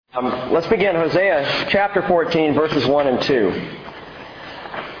Let's begin. Hosea chapter 14, verses 1 and 2.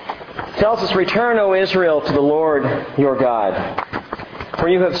 It tells us, "Return, O Israel, to the Lord your God, for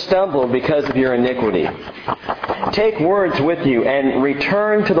you have stumbled because of your iniquity. Take words with you and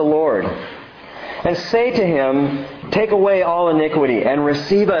return to the Lord, and say to him, Take away all iniquity and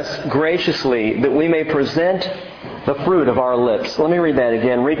receive us graciously, that we may present the fruit of our lips." Let me read that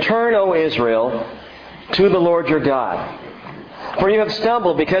again. "Return, O Israel, to the Lord your God. For you have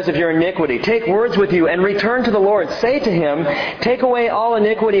stumbled because of your iniquity. Take words with you and return to the Lord. Say to him, Take away all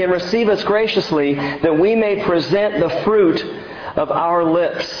iniquity and receive us graciously, that we may present the fruit of our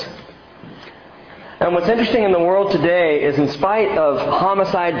lips." And what's interesting in the world today is, in spite of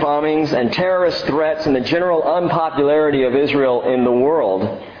homicide bombings and terrorist threats and the general unpopularity of Israel in the world,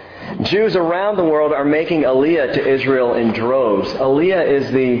 Jews around the world are making aliyah to Israel in droves. Aliyah is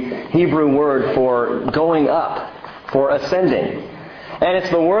the Hebrew word for going up, for ascending. And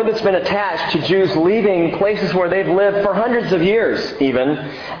it's the word that's been attached to Jews leaving places where they've lived for hundreds of years even,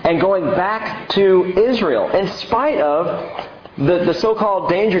 and going back to Israel, in spite of the so-called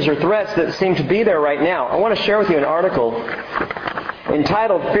dangers or threats that seem to be there right now. I want to share with you an article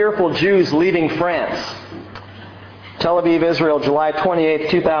entitled "Fearful Jews Leaving France." Tel Aviv, Israel, July 28,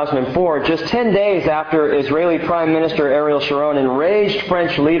 2004, just 10 days after Israeli Prime Minister Ariel Sharon enraged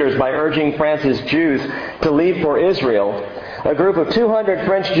French leaders by urging France's Jews to leave for Israel, a group of 200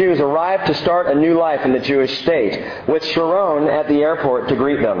 French Jews arrived to start a new life in the Jewish state, with Sharon at the airport to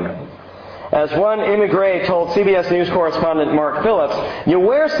greet them. As one immigrant told CBS News correspondent Mark Phillips, "You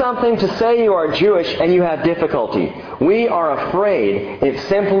wear something to say you are Jewish and you have difficulty. We are afraid. It's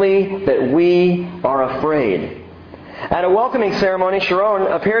simply that we are afraid." At a welcoming ceremony,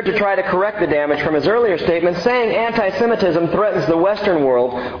 Sharon appeared to try to correct the damage from his earlier statement, saying anti-Semitism threatens the Western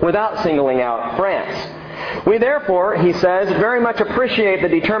world without singling out France. "We therefore," he says, "very much appreciate the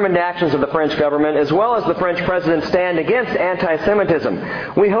determined actions of the French government as well as the French president's stand against anti-Semitism.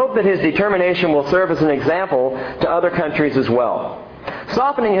 We hope that his determination will serve as an example to other countries as well."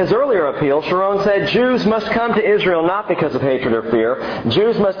 Softening his earlier appeal, Sharon said, "Jews must come to Israel not because of hatred or fear.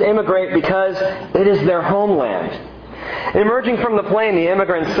 Jews must immigrate because it is their homeland." Emerging from the plane, the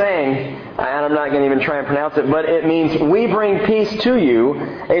immigrant sang, and I'm not going to even try and pronounce it, but it means, "We bring peace to you,"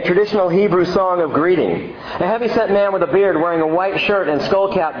 a traditional Hebrew song of greeting. A heavy-set man with a beard wearing a white shirt and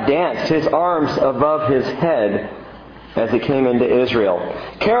skullcap danced, his arms above his head, as he came into Israel.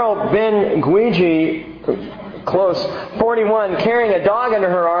 Carol Ben Guigi, close, 41, carrying a dog under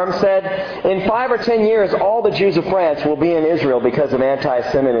her arm, said, "In 5 or 10 years, all the Jews of France will be in Israel because of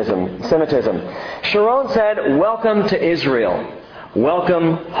anti-Semitism." Sharon said, "Welcome to Israel.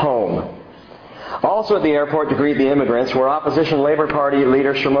 Welcome home." Also at the airport to greet the immigrants were opposition Labor Party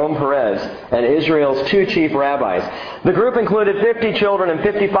leader Shimon Peres and Israel's two chief rabbis. The group included 50 children and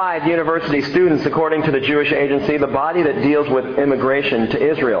 55 university students, according to the Jewish agency, the body that deals with immigration to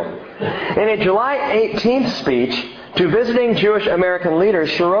Israel. In a July 18th speech to visiting Jewish American leaders,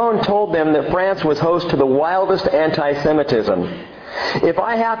 Sharon told them that France was host to the wildest anti-Semitism. "If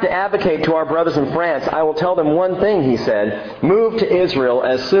I have to advocate to our brothers in France, I will tell them one thing," he said, "move to Israel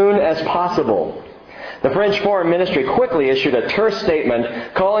as soon as possible." The French Foreign Ministry quickly issued a terse statement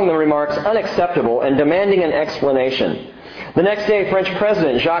calling the remarks unacceptable and demanding an explanation. The next day, French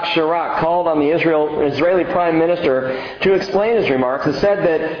President Jacques Chirac called on the Israeli Prime Minister to explain his remarks and said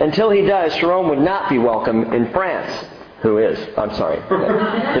that until he does, Sharon would not be welcome in France. Who is? I'm sorry.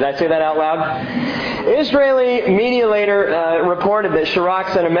 Did I say that out loud? Israeli media later reported that Chirac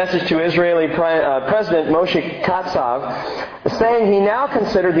sent a message to Israeli President Moshe Katsav saying he now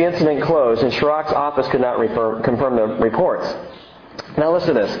considered the incident closed, and Chirac's office could not confirm the reports. Now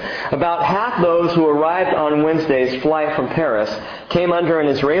listen to this. About half those who arrived on Wednesday's flight from Paris came under an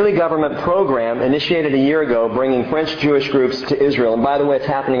Israeli government program initiated a year ago bringing French Jewish groups to Israel. And by the way, it's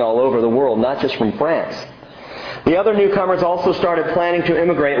happening all over the world, not just from France. The other newcomers also started planning to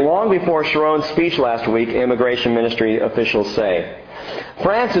immigrate long before Sharon's speech last week, immigration ministry officials say.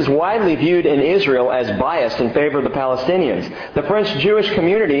 France is widely viewed in Israel as biased in favor of the Palestinians. The French Jewish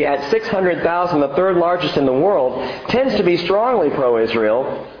community, at 600,000, the third largest in the world, tends to be strongly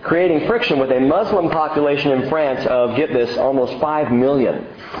pro-Israel, creating friction with a Muslim population in France of, get this, almost 5 million.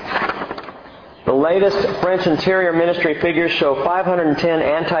 The latest French Interior Ministry figures show 510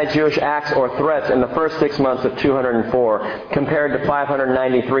 anti-Jewish acts or threats in the first 6 months of 2004, compared to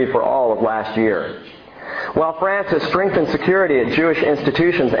 593 for all of last year. While France has strengthened security at Jewish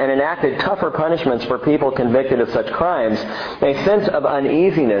institutions and enacted tougher punishments for people convicted of such crimes, a sense of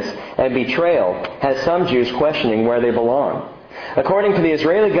uneasiness and betrayal has some Jews questioning where they belong. According to the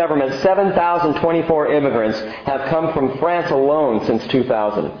Israeli government, 7,024 immigrants have come from France alone since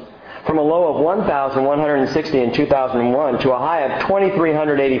 2000. From a low of 1,160 in 2001 to a high of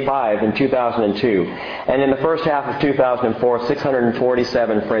 2,385 in 2002. And in the first half of 2004,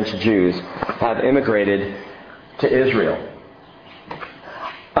 647 French Jews have immigrated to Israel.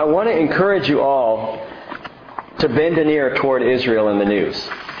 I want to encourage you all to bend an ear toward Israel in the news.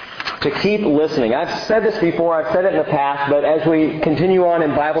 To keep listening. I've said this before, I've said it in the past, but as we continue on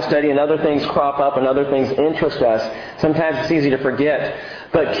in Bible study and other things crop up and other things interest us, sometimes it's easy to forget.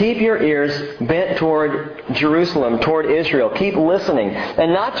 But keep your ears bent toward Jerusalem, toward Israel. Keep listening.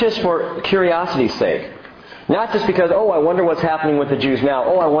 And not just for curiosity's sake. Not just because, I wonder what's happening with the Jews now.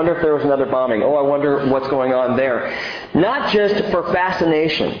 I wonder if there was another bombing. I wonder what's going on there. Not just for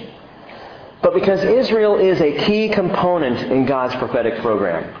fascination, but because Israel is a key component in God's prophetic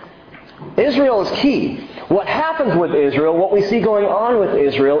program. Israel is key. What happens with Israel, what we see going on with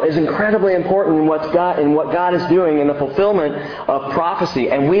Israel, is incredibly important in what God is doing in the fulfillment of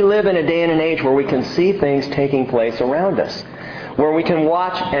prophecy. And we live in a day and an age where we can see things taking place around us, where we can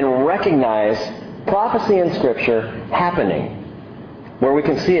watch and recognize prophecy in Scripture happening, where we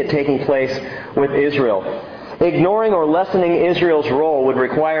can see it taking place with Israel. Ignoring or lessening Israel's role would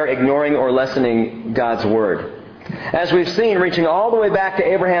require ignoring or lessening God's Word. As we've seen, reaching all the way back to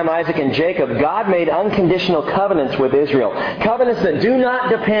Abraham, Isaac, and Jacob, God made unconditional covenants with Israel. Covenants that do not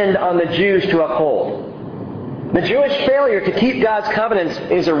depend on the Jews to uphold. The Jewish failure to keep God's covenants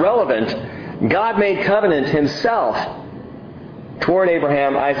is irrelevant. God made covenant Himself toward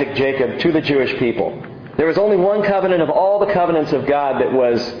Abraham, Isaac, Jacob, to the Jewish people. There was only one covenant of all the covenants of God that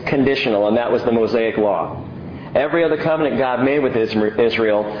was conditional, and that was the Mosaic Law. Every other covenant God made with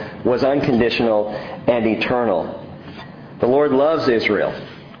Israel was unconditional and eternal. The Lord loves Israel.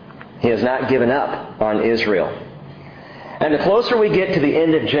 He has not given up on Israel. And the closer we get to the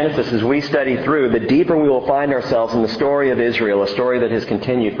end of Genesis as we study through, the deeper we will find ourselves in the story of Israel, a story that has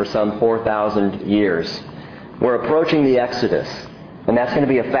continued for some 4,000 years. We're approaching the Exodus, and that's going to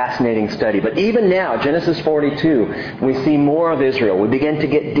be a fascinating study. But even now, Genesis 42, we see more of Israel. We begin to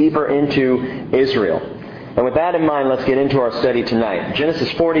get deeper into Israel. And with that in mind, let's get into our study tonight.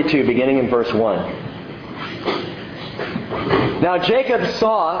 Genesis 42, beginning in verse 1. Now Jacob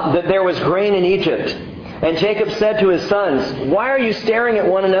saw that there was grain in Egypt. And Jacob said to his sons, "Why are you staring at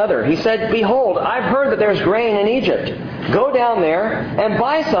one another?" He said, "Behold, I've heard that there's grain in Egypt. Go down there and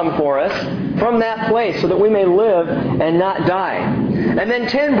buy some for us from that place so that we may live and not die." And then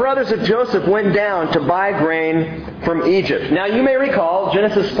 10 brothers of Joseph went down to buy grain from Egypt. Now you may recall,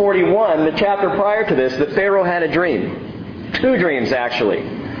 Genesis 41, the chapter prior to this, that Pharaoh had a dream. 2 dreams, actually.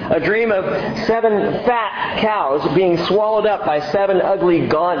 A dream of 7 fat cows being swallowed up by 7 ugly,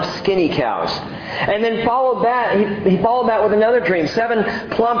 gaunt, skinny cows. And then he followed that with another dream. 7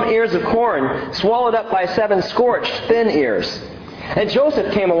 plump ears of corn swallowed up by 7 scorched, thin ears. And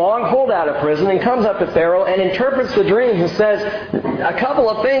Joseph came along, pulled out of prison, and comes up to Pharaoh and interprets the dreams and says, "A couple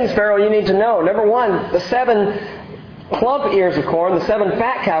of things, Pharaoh, you need to know. Number one, the 7 plump ears of corn, the 7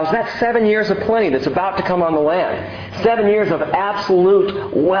 fat cows, that's 7 years of plenty that's about to come on the land. 7 years of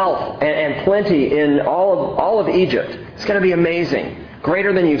absolute wealth and plenty in all of Egypt. It's going to be amazing.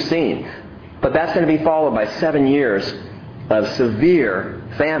 Greater than you've seen. But that's going to be followed by 7 years of severe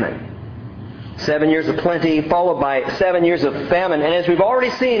famine. 7 years of plenty, followed by 7 years of famine. And as we've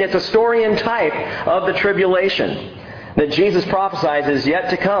already seen, it's a story and type of the tribulation that Jesus prophesies is yet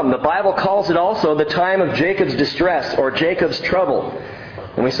to come. The Bible calls it also the time of Jacob's distress or Jacob's trouble.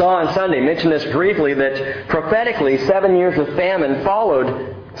 And we saw on Sunday, mentioned this briefly, that prophetically 7 years of famine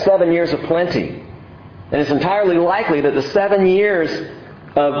followed 7 years of plenty. And it's entirely likely that the 7 years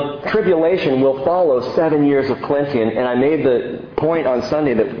of tribulation will follow 7 years of plenty. And I made the point on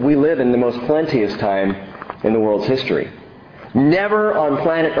Sunday that we live in the most plenteous time in the world's history. Never on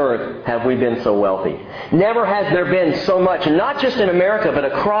planet Earth have we been so wealthy. Never has there been so much, and not just in America, but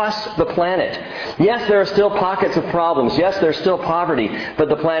across the planet. Yes, there are still pockets of problems. Yes, there's still poverty, but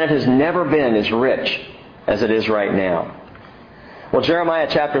the planet has never been as rich as it is right now. Well, Jeremiah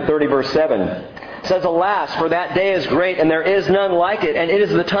chapter 30, verse 7 says, "Alas, for that day is great, and there is none like it, and it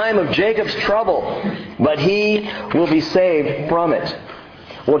is the time of Jacob's trouble, but he will be saved from it."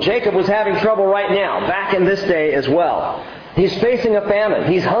 Well, Jacob was having trouble right now, back in this day as well. He's facing a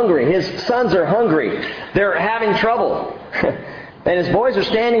famine. He's hungry. His sons are hungry. They're having trouble. And his boys are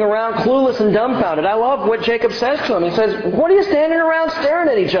standing around clueless and dumbfounded. I love what Jacob says to them. He says, "What are you standing around staring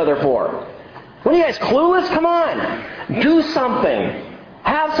at each other for? What are you guys, clueless? Come on. Do something.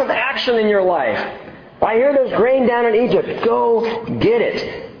 Have some action in your life. I hear there's grain down in Egypt. Go get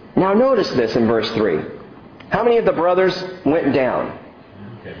it." Now notice this in verse 3. How many of the brothers went down?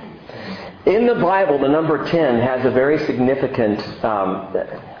 In the Bible, the number 10 has a very significant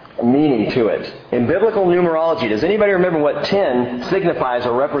meaning to it. In biblical numerology, does anybody remember what 10 signifies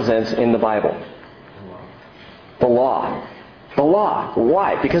or represents in the Bible? The law. The law.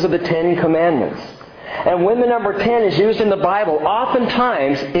 Why? Because of the 10 commandments. And when the number 10 is used in the Bible,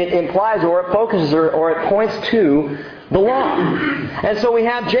 oftentimes it implies or it focuses or it points to the law. And so we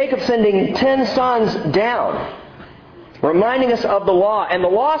have Jacob sending 10 sons down, reminding us of the law. And the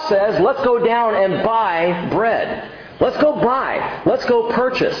law says, let's go down and buy bread. Let's go buy. Let's go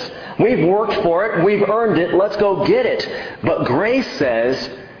purchase. We've worked for it. We've earned it. Let's go get it. But grace says,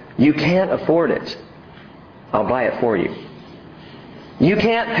 you can't afford it. I'll buy it for you. You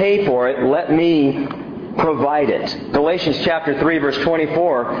can't pay for it. Let me provide it. Galatians chapter 3 verse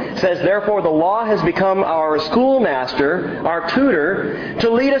 24 says, therefore the law has become our schoolmaster, our tutor, to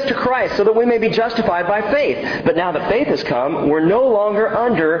lead us to Christ so that we may be justified by faith. But now that faith has come, we're no longer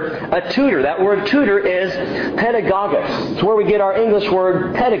under a tutor. That word tutor is pedagogus. It's where we get our English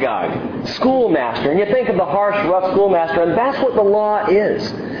word pedagogue, schoolmaster. And you think of the harsh, rough schoolmaster, and that's what the law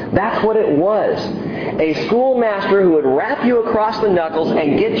is. That's what it was. A schoolmaster who would wrap you across the knuckles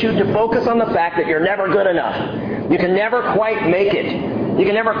and get you to focus on the fact that you're never good enough. You can never quite make it. You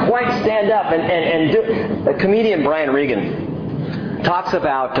can never quite stand up and do. The comedian Brian Regan talks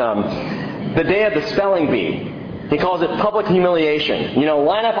about the day of the spelling bee. He calls it public humiliation. You know,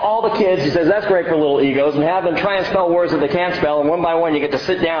 line up all the kids, he says that's great for little egos, and have them try and spell words that they can't spell, and one by one you get to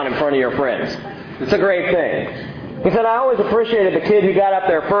sit down in front of your friends. It's a great thing. He said, I always appreciated the kid who got up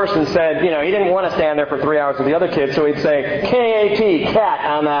there first and said, you know, he didn't want to stand there for 3 hours with the other kids, so he'd say, K-A-T, cat,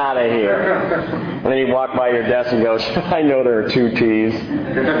 I'm out of here. And then he'd walk by your desk and go, I know there are 2 T's.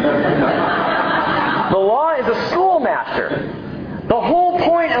 The law is a schoolmaster. The whole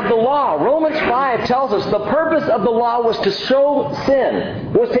point of the law, Romans 5 tells us the purpose of the law was to show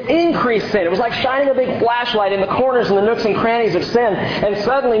sin, was to increase sin. It was like shining a big flashlight in the corners and the nooks and crannies of sin. And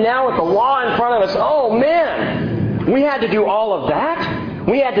suddenly now with the law in front of us, oh man, we had to do all of that?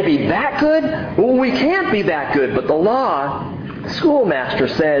 We had to be that good? Well, we can't be that good. But the law, the schoolmaster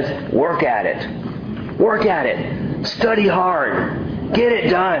says, work at it. Work at it. Study hard. Get it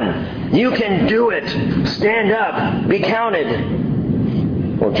done. You can do it. Stand up. Be counted.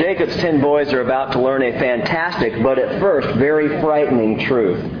 Well, Jacob's 10 boys are about to learn a fantastic, but at first very frightening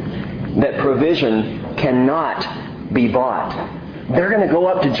truth. That provision cannot be bought. They're going to go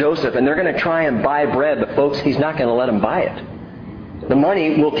up to Joseph and they're going to try and buy bread, but folks, he's not going to let them buy it. The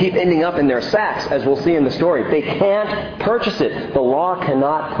money will keep ending up in their sacks, as we'll see in the story. They can't purchase it. The law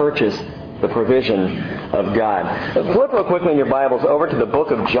cannot purchase the provision of God. Flip real quickly in your Bibles over to the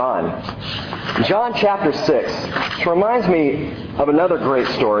book of John. John chapter 6. Which reminds me of another great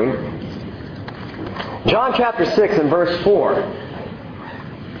story. John chapter 6 and verse 4.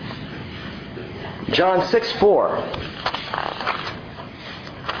 John 6:4.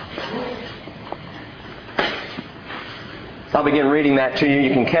 I'll begin reading that to you.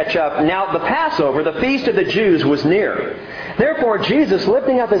 You can catch up. Now the Passover, the feast of the Jews, was near. Therefore Jesus,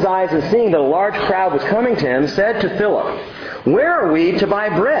 lifting up his eyes and seeing that a large crowd was coming to him, said to Philip, where are we to buy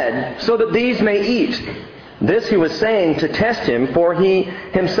bread so that these may eat? This he was saying to test him, for he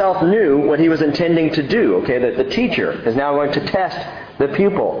himself knew what he was intending to do. Okay, that the teacher is now going to test the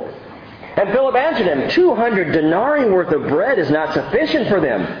pupil. And Philip answered him, 200 denarii worth of bread is not sufficient for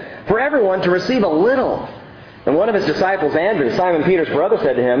them, for everyone to receive a little. And one of his disciples, Andrew, Simon Peter's brother,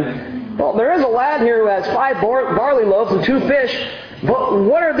 said to him, well, there is a lad here who has 5 barley loaves and 2 fish, but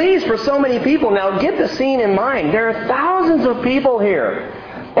what are these for so many people? Now get the scene in mind. There are thousands of people here.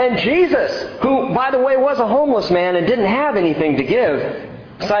 And Jesus, who, by the way, was a homeless man and didn't have anything to give,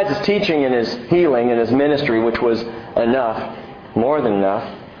 besides his teaching and his healing and his ministry, which was enough, more than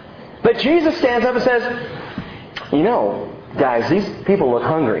enough. But Jesus stands up and says, you know, guys, these people look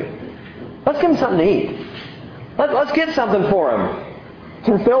hungry. Let's give them something to eat. Let's get something for him.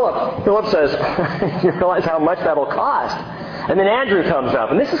 And Philip says, you realize how much that'll cost. And then Andrew comes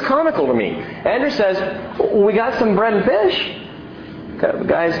up, and this is comical to me. Andrew says, we got some bread and fish. The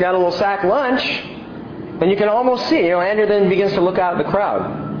guy's got a little sack lunch. And you can almost see, Andrew then begins to look out at the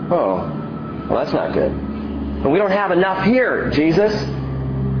crowd. Oh, well, that's not good. And we don't have enough here, Jesus.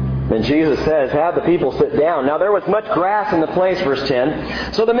 Then Jesus says, have the people sit down. Now there was much grass in the place, verse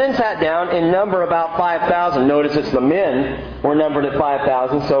 10. So the men sat down, in number about 5,000. Notice it's the men were numbered at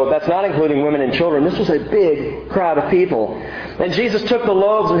 5,000, so that's not including women and children. This was a big crowd of people. And Jesus took the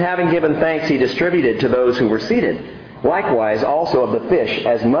loaves, and having given thanks, he distributed to those who were seated. Likewise also of the fish,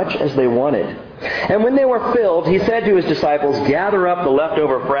 as much as they wanted. And when they were filled, he said to his disciples, gather up the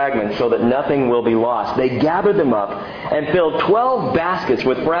leftover fragments so that nothing will be lost. They gathered them up and filled 12 baskets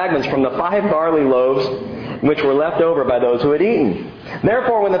with fragments from the 5 barley loaves which were left over by those who had eaten.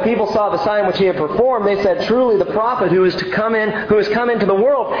 Therefore, when the people saw the sign which he had performed, they said, truly the prophet who has come into the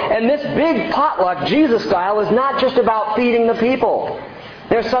world. And this big potluck, Jesus style, is not just about feeding the people.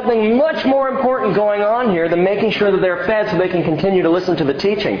 There's something much more important going on here than making sure that they're fed so they can continue to listen to the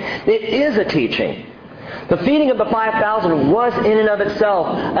teaching. It is a teaching. The feeding of the 5,000 was in and of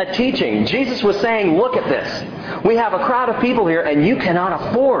itself a teaching. Jesus was saying, look at this. We have a crowd of people here and you cannot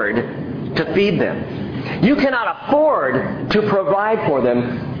afford to feed them. You cannot afford to provide for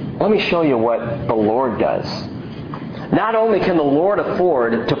them. Let me show you what the Lord does. Not only can the Lord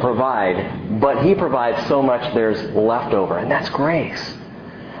afford to provide, but He provides so much there's left over. And that's grace.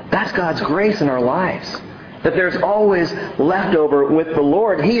 That's God's grace in our lives. That there's always leftover with the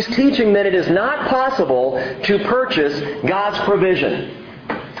Lord. He's teaching that it is not possible to purchase God's provision.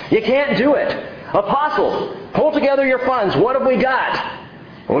 You can't do it. Apostles, pull together your funds. What have we got?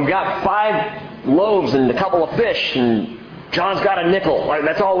 We've got 5 loaves and a couple of fish, and John's got a nickel.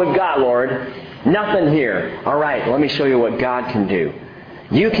 That's all we've got, Lord. Nothing here. All right, let me show you what God can do.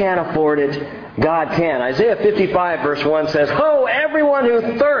 You can't afford it. God can. Isaiah 55 verse 1 says, ho, everyone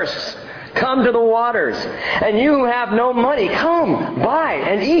who thirsts, come to the waters. And you who have no money, come, buy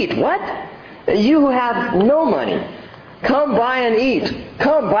and eat. What? You who have no money, come buy and eat.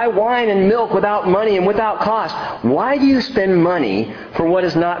 Come buy wine and milk without money and without cost. Why do you spend money for what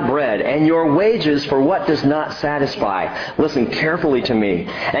is not bread, and your wages for what does not satisfy? Listen carefully to me,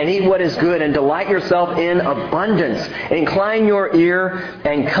 and eat what is good, and delight yourself in abundance. Incline your ear,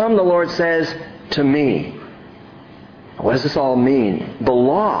 and come, the Lord says, to me. What does this all mean? The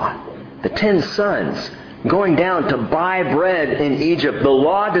law, the 10 sons, going down to buy bread in Egypt. The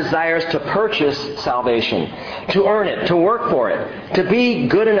law desires to purchase salvation, to earn it, to work for it, to be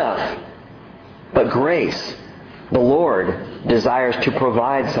good enough. But grace, the Lord, desires to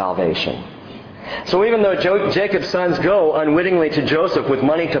provide salvation. So even though Jacob's sons go unwittingly to Joseph with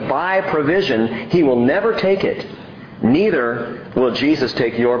money to buy provision, he will never take it. Neither will Jesus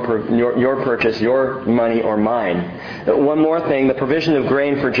take your purchase, your money, or mine. One more thing, the provision of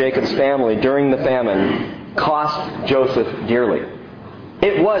grain for Jacob's family during the famine cost Joseph dearly.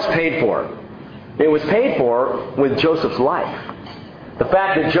 It was paid for. It was paid for with Joseph's life. The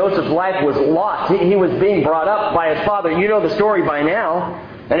fact that Joseph's life was lost, he was being brought up by his father. You know the story by now.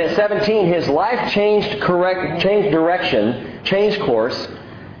 And at 17, his life changed direction, changed course,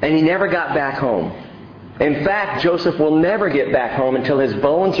 and he never got back home. In fact, Joseph will never get back home until his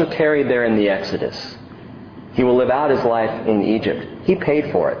bones are carried there in the Exodus. He will live out his life in Egypt. He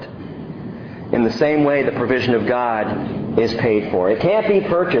paid for it. In the same way, the provision of God is paid for. It can't be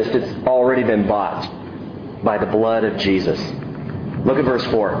purchased. It's already been bought by the blood of Jesus. Look at verse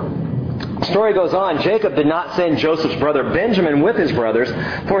 4. The story goes on. Jacob did not send Joseph's brother Benjamin with his brothers,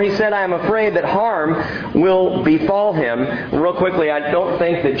 for he said, I am afraid that harm will befall him. Real quickly, I don't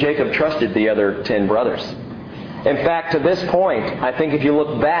think that Jacob trusted the other 10 brothers. In fact, to this point, I think if you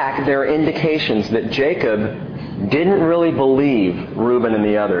look back, there are indications that Jacob didn't really believe Reuben and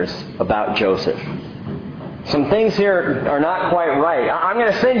the others about Joseph. Some things here are not quite right. I'm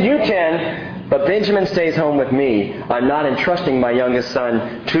going to send you 10, but Benjamin stays home with me. I'm not entrusting my youngest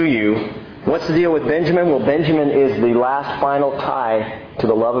son to you. What's the deal with Benjamin? Well, Benjamin is the last final tie to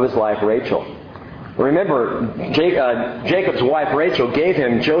the love of his life, Rachel. Remember, Jacob's wife, Rachel, gave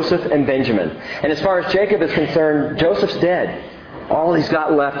him Joseph and Benjamin. And as far as Jacob is concerned, Joseph's dead. All he's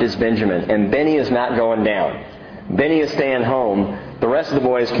got left is Benjamin. And Benny is not going down. Benny is staying home. The rest of the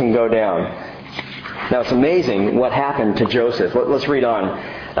boys can go down. Now, it's amazing what happened to Joseph. Let's read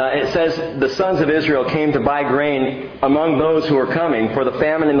on. It says, the sons of Israel came to buy grain among those who were coming, for the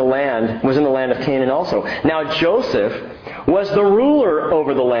famine in the land was in the land of Canaan also. Now Joseph was the ruler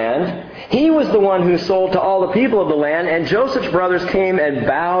over the land. He was the one who sold to all the people of the land, and Joseph's brothers came and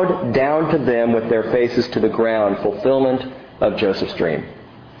bowed down to them with their faces to the ground, fulfillment of Joseph's dream.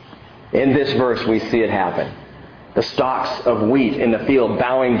 In this verse we see it happen. The stalks of wheat in the field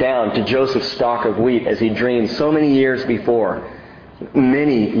bowing down to Joseph's stalk of wheat as he dreamed so many years before.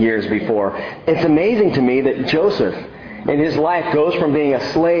 Many years before. It's amazing to me that Joseph in his life goes from being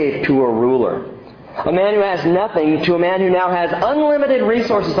a slave to a ruler. A man who has nothing to a man who now has unlimited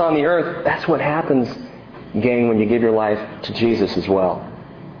resources on the earth. That's what happens, gang, when you give your life to Jesus as well.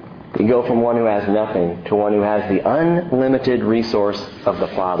 You go from one who has nothing to one who has the unlimited resource of the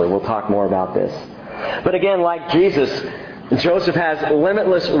Father. We'll talk more about this. But again, like Jesus, Joseph has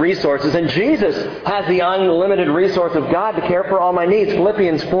limitless resources, and Jesus has the unlimited resource of God to care for all my needs.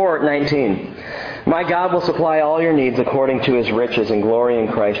 Philippians 4:19. My God will supply all your needs according to His riches and glory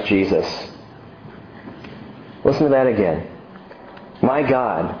in Christ Jesus. Listen to that again. My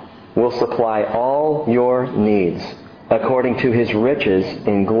God will supply all your needs according to His riches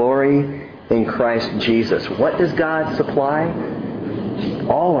in glory in Christ Jesus. What does God supply?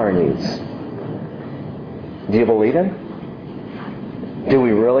 All our needs. Do you believe Him? Do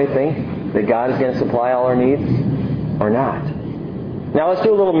we really think that God is going to supply all our needs or not? Now let's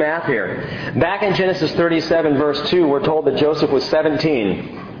do a little math here. Back in Genesis 37 verse 2, we're told that Joseph was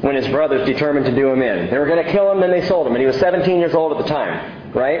 17 when his brothers determined to do him in. They were going to kill him, then they sold him, and he was 17 years old at the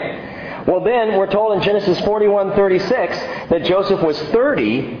time, right? Well then, we're told in Genesis 41:36 that Joseph was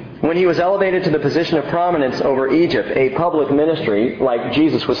 30 when he was elevated to the position of prominence over Egypt, a public ministry, like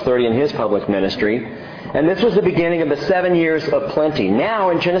Jesus was 30 in His public ministry. And this was the beginning of the 7 years of plenty. Now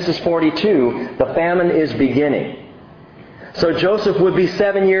in Genesis 42, the famine is beginning. So Joseph would be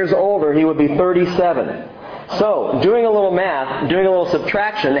 7 years older. He would be 37. So, doing a little math, doing a little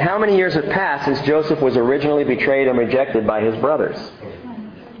subtraction, how many years have passed since Joseph was originally betrayed and rejected by his brothers?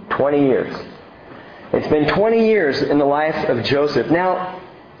 20 years. It's been 20 years in the life of Joseph. Now,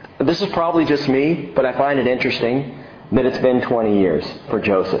 this is probably just me, but I find it interesting that it's been 20 years for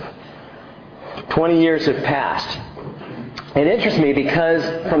Joseph. 20 years have passed. It interests me because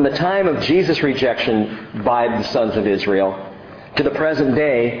from the time of Jesus' rejection by the sons of Israel to the present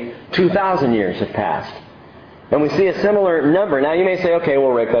day, 2,000 years have passed. And we see a similar number. Now you may say, okay,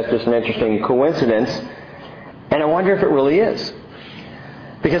 well Rick, that's just an interesting coincidence. And I wonder if it really is.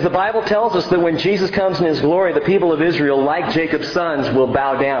 Because the Bible tells us that when Jesus comes in His glory, the people of Israel, like Jacob's sons, will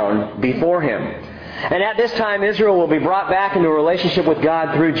bow down before Him. And at this time, Israel will be brought back into a relationship with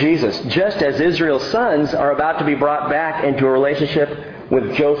God through Jesus, just as Israel's sons are about to be brought back into a relationship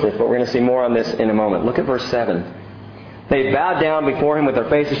with Joseph. But we're going to see more on this in a moment. Look at verse 7. They bowed down before him with their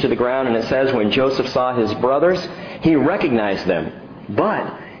faces to the ground, and it says, when Joseph saw his brothers, he recognized them.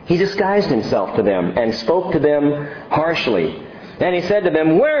 But he disguised himself to them and spoke to them harshly. And he said to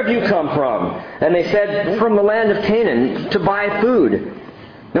them, where have you come from? And they said, from the land of Canaan, to buy food.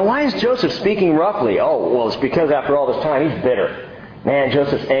 Now why is Joseph speaking roughly? Oh, well, it's because after all this time, he's bitter. Man,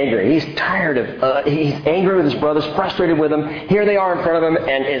 Joseph's angry. He's tired of, he's angry with his brothers, frustrated with them. Here they are in front of him,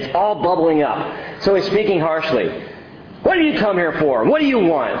 and it's all bubbling up. So he's speaking harshly. What do you come here for? What do you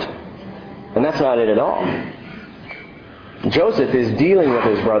want? And that's not it at all. Joseph is dealing with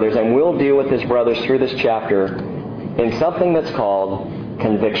his brothers and will deal with his brothers through this chapter in something that's called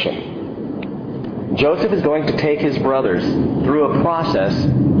conviction. Joseph is going to take his brothers through a process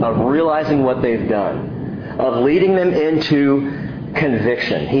of realizing what they've done, of leading them into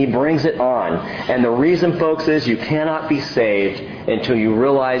conviction. He brings it on. And the reason, folks, is you cannot be saved until you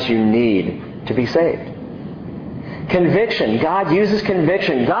realize you need to be saved. Conviction. God uses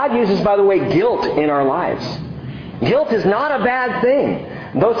conviction. God uses, by the way, guilt in our lives. Guilt is not a bad thing.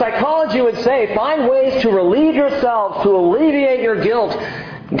 Though psychology would say, find ways to relieve yourself, to alleviate your guilt.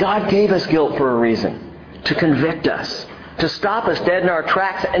 God gave us guilt for a reason. To convict us. To stop us dead in our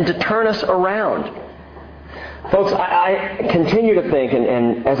tracks and to turn us around. Folks, I continue to think,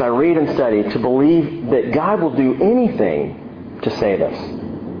 and as I read and study, to believe that God will do anything to save us.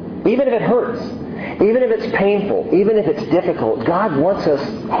 Even if it hurts. Even if it's painful, even if it's difficult, God wants us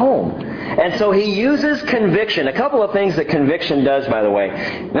home. And so He uses conviction. A couple of things that conviction does, by the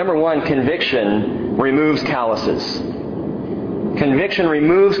way. Number one, conviction removes calluses. Conviction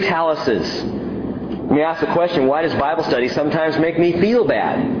removes calluses. Let me ask the question, why does Bible study sometimes make me feel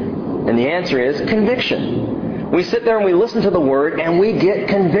bad? And the answer is conviction. We sit there and we listen to the Word and we get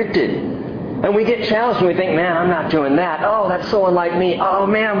convicted. And we get challenged and we think, man, I'm not doing that. Oh, that's so unlike me. Oh,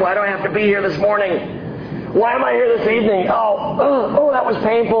 man, why do I have to be here this morning? Why am I here this evening? Oh, that was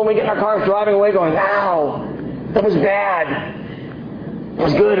painful. And we get in our cars driving away going, ow, that was bad. It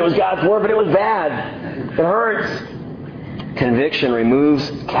was good. It was God's Word, but it was bad. It hurts. Conviction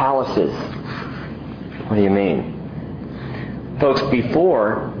removes calluses. What do you mean? Folks,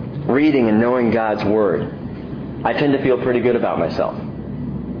 before reading and knowing God's Word, I tend to feel pretty good about myself.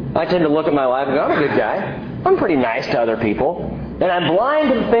 I tend to look at my life and go, I'm a good guy. I'm pretty nice to other people. And I'm blind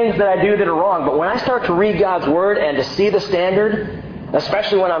to the things that I do that are wrong. But when I start to read God's Word and to see the standard,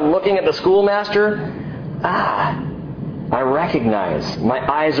 especially when I'm looking at the schoolmaster, I recognize. My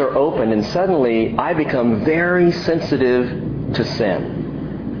eyes are open and suddenly I become very sensitive to sin.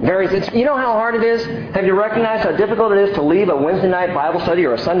 You know how hard it is? Have you recognized how difficult it is to leave a Wednesday night Bible study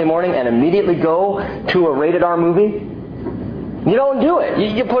or a Sunday morning and immediately go to a rated R movie? You don't do it.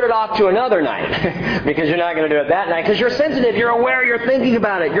 You put it off to another night because you're not going to do it that night because you're sensitive, you're aware, you're thinking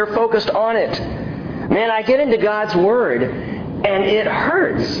about it, you're focused on it. Man, I get into God's Word and it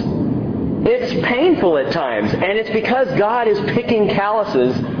hurts. It's painful at times, and it's because God is picking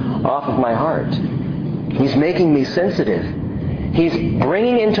calluses off of my heart. He's making me sensitive. He's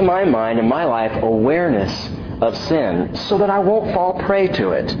bringing into my mind and my life awareness of sin so that I won't fall prey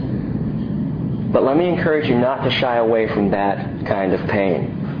to it. But let me encourage you not to shy away from that kind of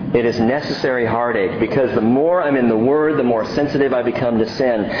pain. It is necessary heartache because the more I'm in the Word, the more sensitive I become to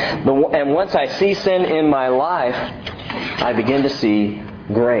sin. And once I see sin in my life, I begin to see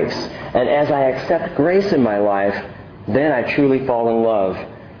grace. And as I accept grace in my life, then I truly fall in love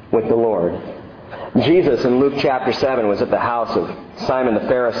with the Lord. Jesus in Luke chapter 7 was at the house of Simon the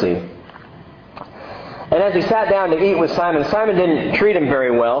Pharisee. And as he sat down to eat with Simon, Simon didn't treat him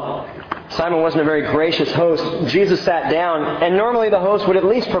very well. Simon wasn't a very gracious host. Jesus sat down, and normally the host would at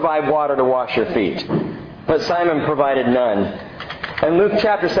least provide water to wash your feet. But Simon provided none. In Luke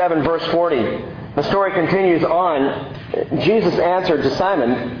chapter 7, verse 40, the story continues on. Jesus answered to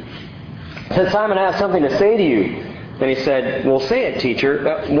Simon, said, Simon, I have something to say to you. And he said, well, say it, teacher.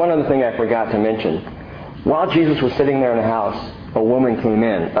 One other thing I forgot to mention. While Jesus was sitting there in the house, a woman came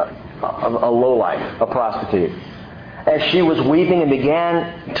in, a lowlife, a prostitute. As she was weeping and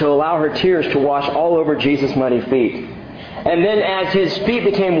began to allow her tears to wash all over Jesus' muddy feet. And then as his feet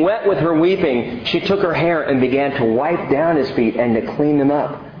became wet with her weeping, she took her hair and began to wipe down his feet and to clean them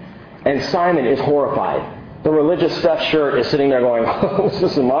up. And Simon is horrified. The religious stuffed shirt is sitting there going, oh,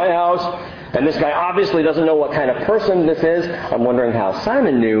 this is my house. And this guy obviously doesn't know what kind of person this is. I'm wondering how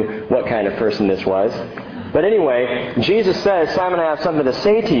Simon knew what kind of person this was. But anyway, Jesus says, Simon, I have something to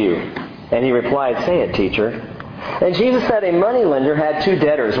say to you. And he replied, say it, teacher. And Jesus said, a moneylender had two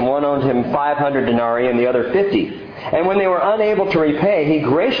debtors, and one owed him 500 denarii and the other 50. And when they were unable to repay, he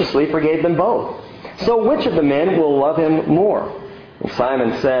graciously forgave them both. So which of the men will love him more? And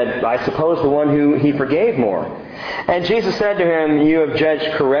Simon said, I suppose the one who he forgave more. And Jesus said to him, you have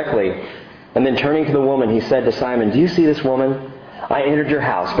judged correctly. And then turning to the woman, he said to Simon, do you see this woman? I entered your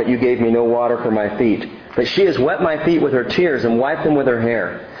house, but you gave me no water for my feet. But she has wet my feet with her tears and wiped them with her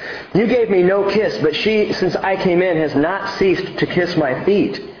hair. You gave me no kiss, but she, since I came in, has not ceased to kiss my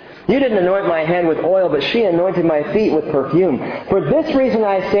feet. You didn't anoint my head with oil, but she anointed my feet with perfume. For this reason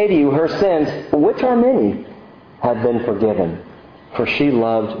I say to you, her sins, which are many, have been forgiven. For she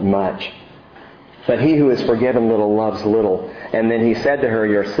loved much. But he who is forgiven little loves little. And then he said to her,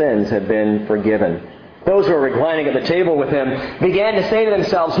 your sins have been forgiven. Those who were reclining at the table with him began to say to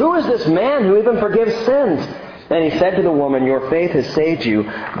themselves, who is this man who even forgives sins? And he said to the woman, your faith has saved you.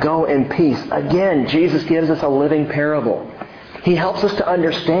 Go in peace. Again, Jesus gives us a living parable. He helps us to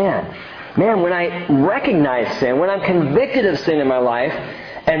understand. Man, when I recognize sin, when I'm convicted of sin in my life,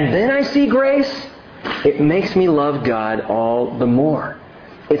 and then I see grace, it makes me love God all the more.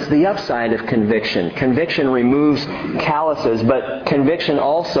 It's the upside of conviction. Conviction removes calluses, but conviction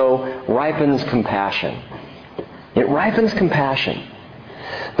also ripens compassion. It ripens compassion.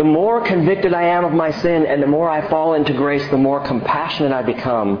 The more convicted I am of my sin and the more I fall into grace, the more compassionate I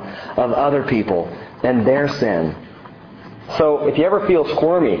become of other people and their sin. So if you ever feel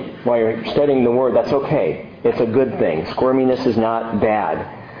squirmy while you're studying the Word, that's okay. It's a good thing. Squirminess is not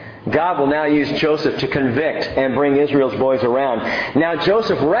bad. God will now use Joseph to convict and bring Israel's boys around. Now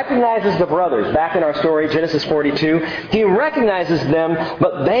Joseph recognizes the brothers. Back in our story, Genesis 42, he recognizes them,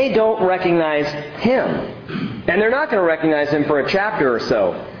 but they don't recognize him. And they're not going to recognize him for a chapter or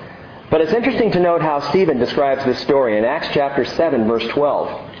so. But it's interesting to note how Stephen describes this story in Acts chapter 7, verse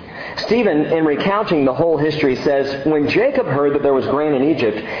 12. Stephen, in recounting the whole history, says, when Jacob heard that there was grain in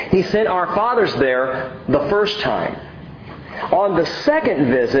Egypt, he sent our fathers there the first time. On the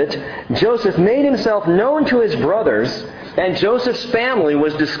second visit, Joseph made himself known to his brothers, and Joseph's family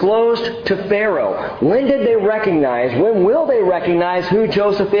was disclosed to Pharaoh. When did they recognize, when will they recognize who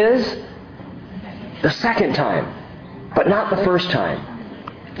Joseph is? The second time, but not the first time.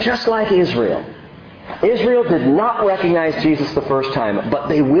 Just like Israel. Israel did not recognize Jesus the first time, but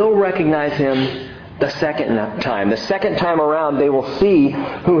they will recognize him the second time. The second time around, they will see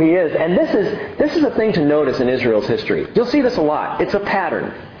who he is. And this is a thing to notice in Israel's history. You'll see this a lot. It's a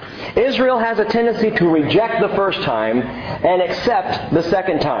pattern. Israel has a tendency to reject the first time and accept the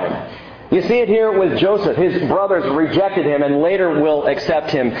second time. You see it here with Joseph. His brothers rejected him and later will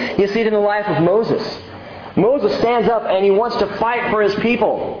accept him. You see it in the life of Moses. Moses stands up and he wants to fight for his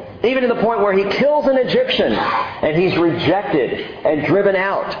people, even to the point where he kills an Egyptian and he's rejected and driven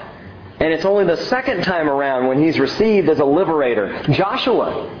out. And it's only the second time around when he's received as a liberator.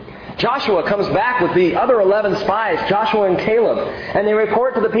 Joshua. Joshua comes back with the other 11 spies, Joshua and Caleb, and they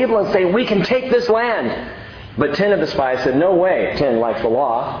report to the people and say, we can take this land. But 10 of the spies said, no way. 10 likes the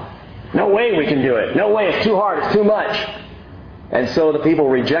law. No way we can do it. No way, it's too hard, it's too much. And so the people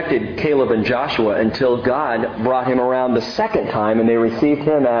rejected Caleb and Joshua until God brought him around the second time and they received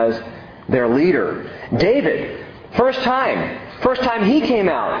him as their leader. David, first time he came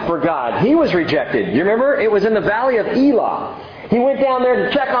out for God, he was rejected. You remember? It was in the valley of Elah. He went down there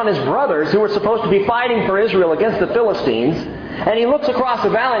to check on his brothers who were supposed to be fighting for Israel against the Philistines. And he looks across the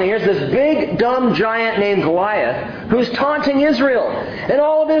valley and here's this big, dumb giant named Goliath who's taunting Israel. And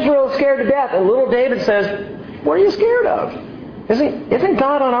all of Israel is scared to death. And little David says, what are you scared of? Isn't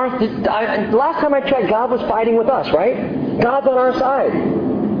God on our... last time I checked, God was fighting with us, right? God's on our side.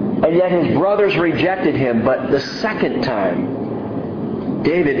 And yet his brothers rejected him. But the second time,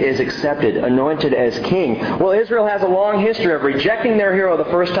 David is accepted, anointed as king. Well, Israel has a long history of rejecting their hero the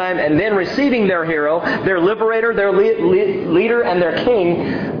first time and then receiving their hero, their liberator, their leader, and their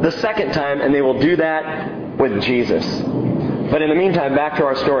king the second time, and they will do that with Jesus. But in the meantime, back to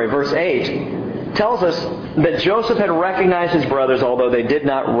our story. Verse 8 tells us that Joseph had recognized his brothers, although they did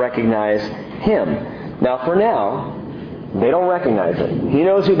not recognize him. Now, for now, they don't recognize him. He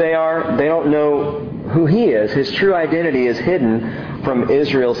knows who they are. They don't know who he is. His true identity is hidden from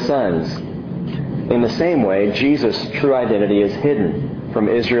Israel's sons. In the same way, Jesus' true identity is hidden from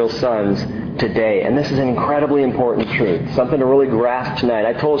Israel's sons today. And this is an incredibly important truth, something to really grasp tonight.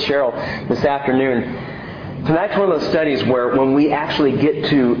 I told Cheryl this afternoon, tonight's one of those studies where when we actually get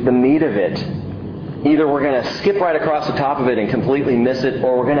to the meat of it, either we're going to skip right across the top of it and completely miss it,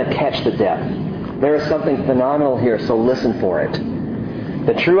 or we're going to catch the depth. There is something phenomenal here, so listen for it.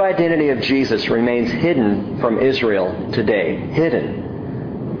 The true identity of Jesus remains hidden from Israel today. Hidden.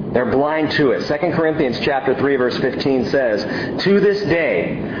 They're blind to it. 2 Corinthians chapter 3, verse 15 says, to this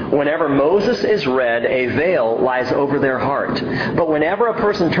day, whenever Moses is read, a veil lies over their heart. But whenever a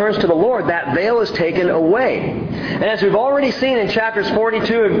person turns to the Lord, that veil is taken away. And as we've already seen in chapters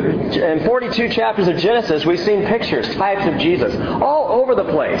 42 and 42 chapters of Genesis, we've seen pictures, types of Jesus, all over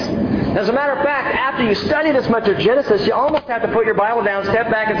the place. As a matter of fact, after you study this much of Genesis, you almost have to put your Bible down, step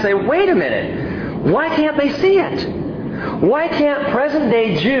back, and say, wait a minute, why can't they see it? Why can't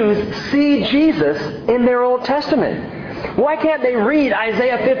present-day Jews see Jesus in their Old Testament? Why can't they read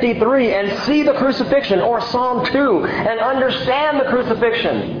Isaiah 53 and see the crucifixion, or Psalm 2 and understand the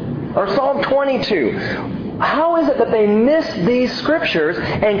crucifixion, or Psalm 22? How is it that they miss these scriptures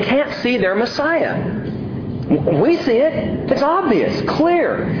and can't see their Messiah? We see it. It's obvious,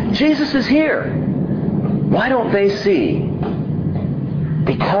 clear. Jesus is here. Why don't they see?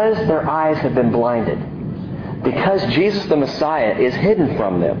 Because their eyes have been blinded. Because Jesus the Messiah is hidden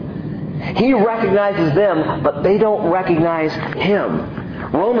from them. He recognizes them, but they don't recognize Him.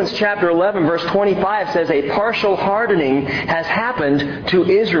 Romans chapter 11, verse 25 says a partial hardening has happened to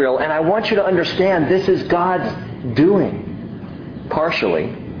Israel. And I want you to understand this is God's doing. Partially.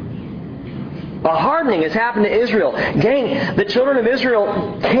 A hardening has happened to Israel. Gang, the children of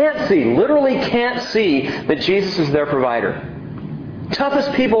Israel can't see, literally can't see that Jesus is their provider.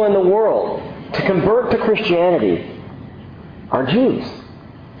 Toughest people in the world to convert to Christianity are Jews.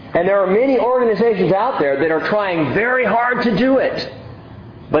 And there are many organizations out there that are trying very hard to do it.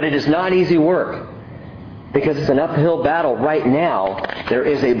 But it is not easy work. Because it's an uphill battle right now. There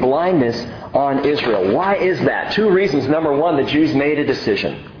is a blindness on Israel. Why is that? Two reasons. Number one, the Jews made a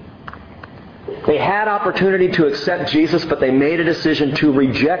decision. They had opportunity to accept Jesus, but they made a decision to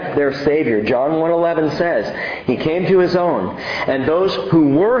reject their Savior. John 1:11 says, He came to His own, and those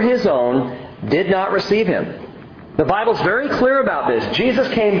who were His own did not receive Him. The Bible's very clear about this. Jesus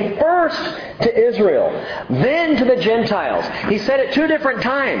came first to Israel, then to the Gentiles. He said it two different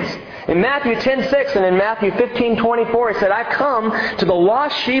times. In Matthew 10:6 and in Matthew 15:24, He said, I've come to the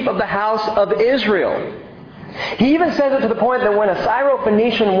lost sheep of the house of Israel. He even says it to the point that when a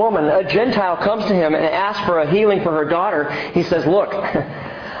Syrophoenician woman, a Gentile, comes to Him and asks for a healing for her daughter, He says, look,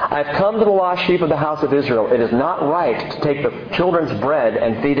 I've come to the lost sheep of the house of Israel. It is not right to take the children's bread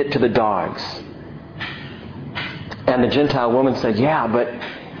and feed it to the dogs. And the Gentile woman said, yeah, but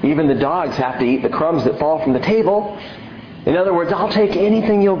even the dogs have to eat the crumbs that fall from the table. In other words, I'll take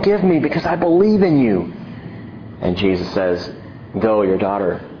anything you'll give me because I believe in you. And Jesus says, go, your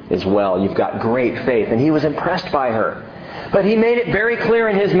daughter is well. You've got great faith. And He was impressed by her. But He made it very clear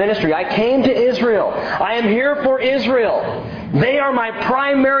in His ministry. I came to Israel. I am here for Israel. They are my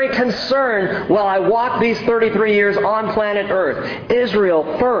primary concern while I walk these 33 years on planet Earth.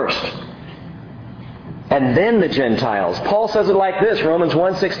 Israel first. and then the Gentiles. Paul says it like this, Romans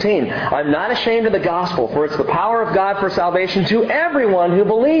 1:16. I'm not ashamed of the gospel, for it's the power of God for salvation to everyone who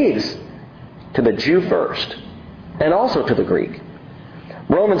believes. To the Jew first, and also to the Greek.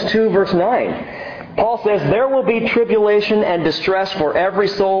 Romans 2 verse 9. Paul says, there will be tribulation and distress for every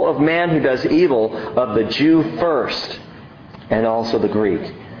soul of man who does evil, of the Jew first, and also the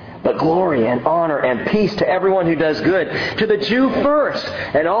Greek. But glory and honor and peace to everyone who does good, to the Jew first,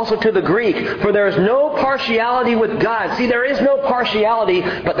 and also to the Greek. For there is no partiality with God. See, there is no partiality,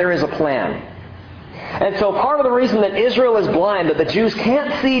 but there is a plan. And so part of the reason that Israel is blind, that the Jews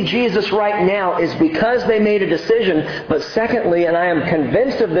can't see Jesus right now, is because they made a decision. But secondly, and I am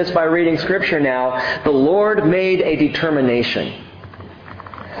convinced of this by reading Scripture now, the Lord made a determination.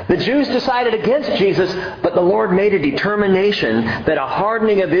 The Jews decided against Jesus, but the Lord made a determination that a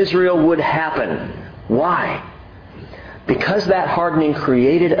hardening of Israel would happen. Why? Because that hardening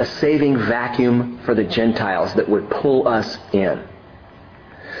created a saving vacuum for the Gentiles that would pull us in.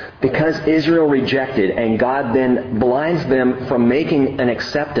 Because Israel rejected and God then blinds them from making an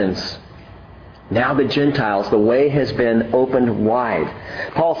acceptance, now the Gentiles, the way has been opened wide.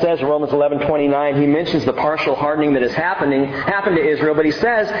 Paul says in Romans 11:29, he mentions the partial hardening that has happened to Israel, but he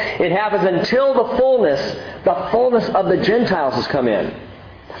says it happens until the fullness of the Gentiles has come in.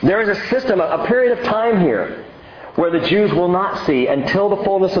 There is a system, a period of time here, where the Jews will not see until the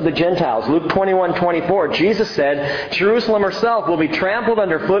fullness of the Gentiles. Luke 21:24, Jesus said, Jerusalem herself will be trampled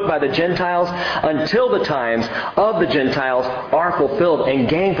underfoot by the Gentiles until the times of the Gentiles are fulfilled. And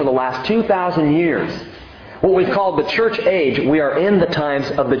gang, for the last 2,000 years, what we've called the church age, we are in the times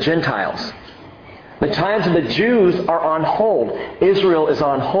of the Gentiles. The times of the Jews are on hold. Israel is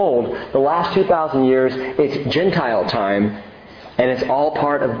on hold. The last 2,000 years, it's Gentile time. And it's all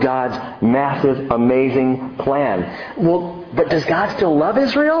part of God's massive, amazing plan. Well, but does God still love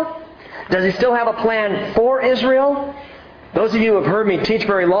Israel? Does He still have a plan for Israel? Those of you who have heard me teach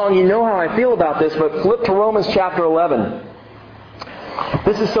very long, you know how I feel about this, but flip to Romans chapter 11.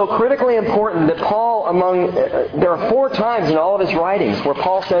 This is so critically important that Paul, there are 4 times in all of his writings where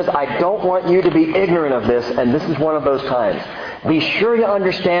Paul says, I don't want you to be ignorant of this, and this is one of those times. Be sure you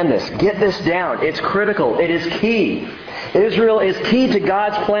understand this. Get this down. It's critical. It is key. Israel is key to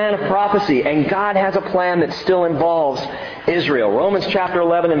God's plan of prophecy, and God has a plan that still involves Israel. Romans chapter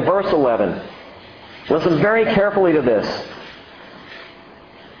 11 and verse 11. Listen very carefully to this.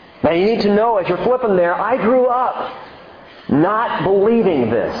 Now you need to know, as you're flipping there, I grew up not believing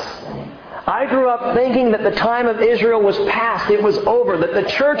this. I grew up thinking that the time of Israel was past, it was over, that the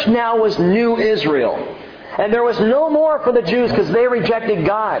church now was new Israel. And there was no more for the Jews because they rejected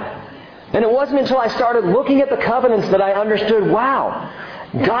God. And it wasn't until I started looking at the covenants that I understood, wow,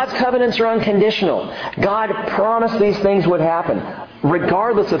 God's covenants are unconditional. God promised these things would happen,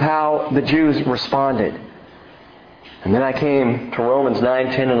 regardless of how the Jews responded. And then I came to Romans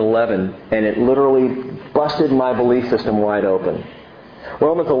 9, 10, and 11, and it literally busted my belief system wide open.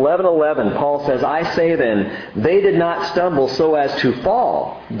 Romans 11:11, Paul says, I say then, they did not stumble so as to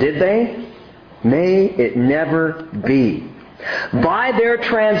fall, did they? May it never be. By their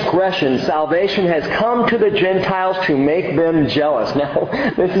transgression, salvation has come to the Gentiles to make them jealous. Now,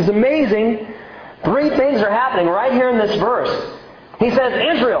 this is amazing. 3 things are happening right here in this verse. He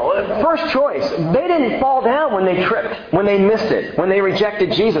says, Israel, first choice, they didn't fall down when they tripped, when they missed it, when they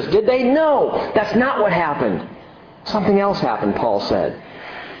rejected Jesus. Did they? No. That's not what happened. Something else happened, Paul said.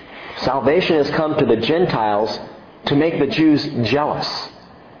 Salvation has come to the Gentiles to make the Jews jealous.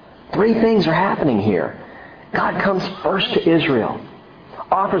 3 things are happening here. God comes first to Israel,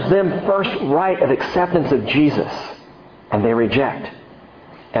 offers them first right of acceptance of Jesus, and they reject.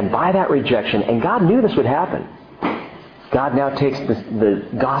 And by that rejection, and God knew this would happen, God now takes the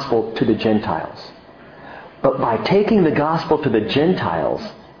gospel to the Gentiles. But by taking the gospel to the Gentiles,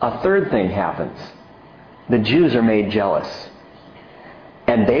 a 3rd thing happens. The Jews are made jealous,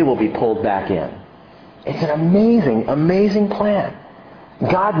 and they will be pulled back in. It's an amazing, amazing plan.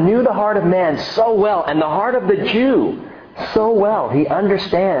 God knew the heart of man so well, and the heart of the Jew so well. He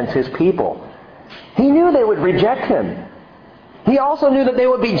understands His people. He knew they would reject Him. He also knew that they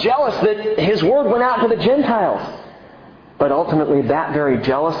would be jealous that His word went out to the Gentiles. But ultimately, that very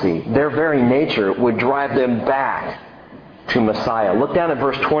jealousy, their very nature, would drive them back to Messiah. Look down at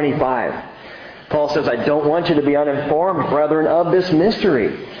verse 25. Paul says, I don't want you to be uninformed, brethren, of this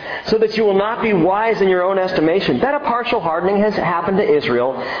mystery, so that you will not be wise in your own estimation, that a partial hardening has happened to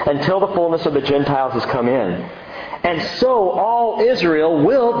Israel until the fullness of the Gentiles has come in. And so all Israel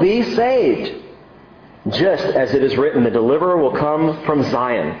will be saved. Just as it is written, the deliverer will come from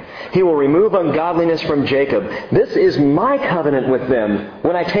Zion. He will remove ungodliness from Jacob. This is my covenant with them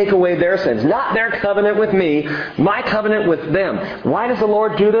when I take away their sins. Not their covenant with me, my covenant with them. Why does the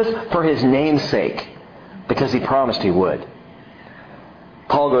Lord do this? For His name's sake. Because He promised He would.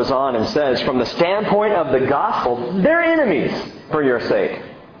 Paul goes on and says, from the standpoint of the gospel, they're enemies for your sake.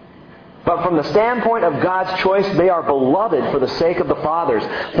 But from the standpoint of God's choice, they are beloved for the sake of the fathers.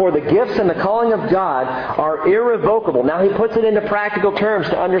 For the gifts and the calling of God are irrevocable. Now he puts it into practical terms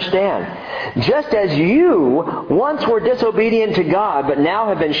to understand. Just as you once were disobedient to God, but now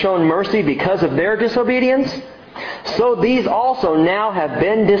have been shown mercy because of their disobedience, so these also now have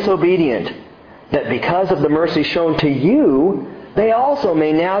been disobedient, that because of the mercy shown to you, they also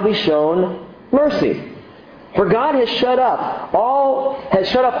may now be shown mercy. For God has shut up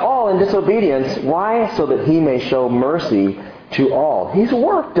all in disobedience. Why? So that He may show mercy to all. He's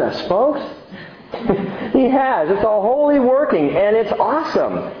worked us, folks. He has. It's all wholly working, and it's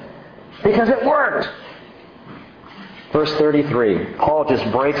awesome. Because it worked. Verse 33, Paul just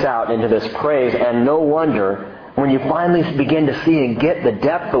breaks out into this praise, and no wonder when you finally begin to see and get the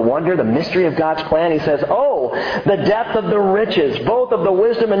depth, the wonder, the mystery of God's plan. He says, oh, the depth of the riches, both of the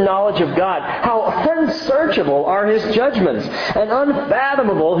wisdom and knowledge of God. How unsearchable are His judgments, and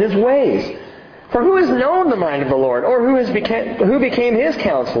unfathomable His ways. For who has known the mind of the Lord? Or who became His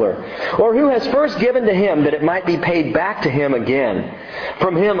counselor? Or who has first given to Him that it might be paid back to Him again?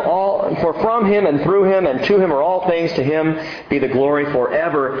 From Him and through Him and to Him are all things. To Him be the glory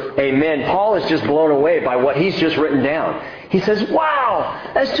forever. Amen. Paul is just blown away by what he's just written down. He says,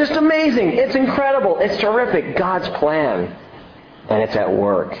 wow, that's just amazing. It's incredible. It's terrific. God's plan. And it's at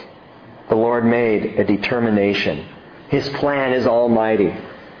work. The Lord made a determination. His plan is almighty.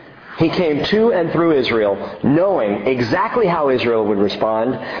 He came to and through Israel, knowing exactly how Israel would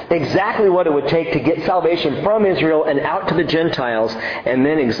respond, exactly what it would take to get salvation from Israel and out to the Gentiles, and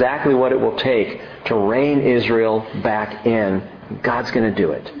then exactly what it will take to rein Israel back in. God's going to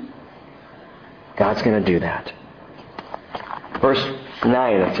do it. God's going to do that. Verse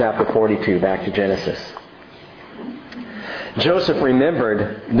 9 of chapter 42, back to Genesis. Joseph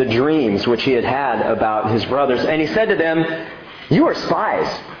remembered the dreams which he had had about his brothers, and he said to them, "You are spies.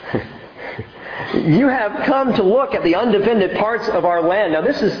 You have come to look at the undefended parts of our land." Now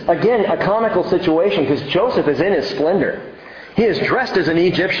this is, again, a comical situation because Joseph is in his splendor. He is dressed as an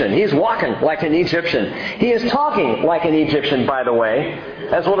Egyptian. He is walking like an Egyptian. He is talking like an Egyptian, by the way.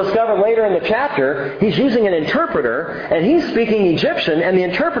 As we'll discover later in the chapter, he's using an interpreter, and he's speaking Egyptian, and the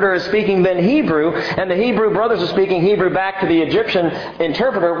interpreter is speaking then Hebrew, and the Hebrew brothers are speaking Hebrew back to the Egyptian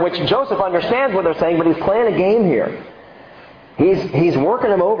interpreter, which Joseph understands what they're saying, but he's playing a game here. He's working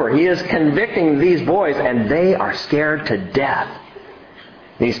them over. He is convicting these boys, and they are scared to death.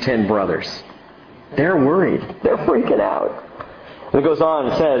 These 10 brothers. They're worried. They're freaking out. It goes on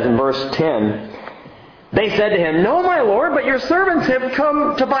and says in verse 10, they said to him, "No, my lord, but your servants have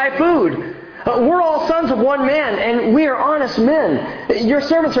come to buy food. We're all sons of one man, and we are honest men. Your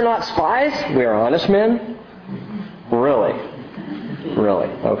servants are not spies." We are honest men? Really?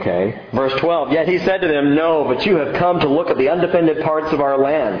 Okay. Verse 12, "Yet he said to them, 'No, but you have come to look at the undefended parts of our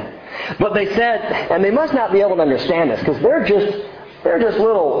land.' But they said," and they must not be able to understand this, because they're just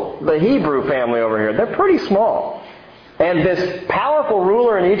little, the Hebrew family over here. They're pretty small. And this powerful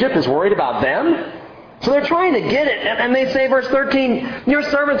ruler in Egypt is worried about them. So they're trying to get it. And they say, verse 13, "Your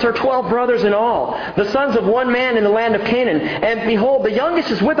servants are 12 brothers in all, the sons of one man in the land of Canaan. And behold, the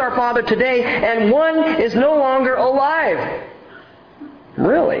youngest is with our father today, and one is no longer alive."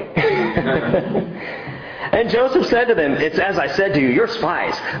 Really? And Joseph said to them, "It's as I said to you, you're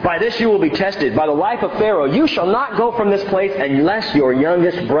spies. By this you will be tested. By the life of Pharaoh, you shall not go from this place unless your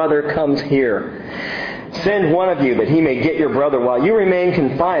youngest brother comes here. Send one of you that he may get your brother while you remain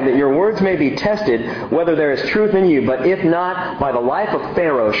confined, that your words may be tested, whether there is truth in you. But if not, by the life of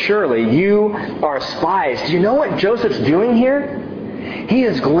Pharaoh, surely you are spies." Do you know what Joseph's doing here? He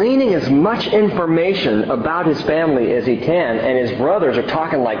is gleaning as much information about his family as he can, and his brothers are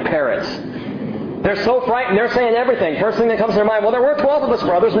talking like parrots. They're so frightened, they're saying everything. First thing that comes to their mind, well, there were 12 of us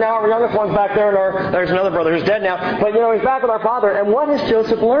brothers, now our youngest one's back there, and there's another brother who's dead now. But, he's back with our father. And what has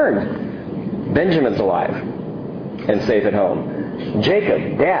Joseph learned? Benjamin's alive and safe at home.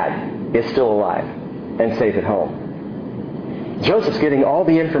 Jacob, Dad, is still alive and safe at home. Joseph's getting all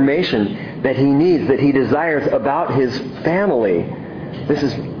the information that he needs, that he desires about his family. This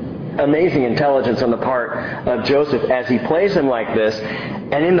is amazing intelligence on the part of Joseph as he plays him like this.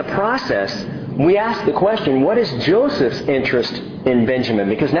 And in the process, we ask the question, what is Joseph's interest in Benjamin?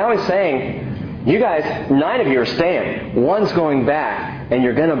 Because now he's saying, you guys, 9 of you are staying. 1's going back, and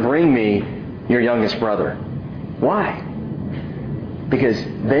you're going to bring me your youngest brother. Why? Because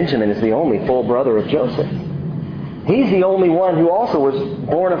Benjamin is the only full brother of Joseph. He's the only one who also was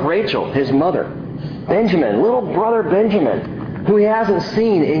born of Rachel, his mother. Benjamin, little brother Benjamin, who he hasn't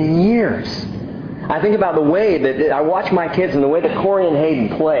seen in years. I think about the way that I watch my kids and the way that Corey and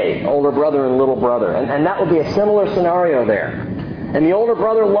Hayden play, older brother and little brother. And that would be a similar scenario there. And the older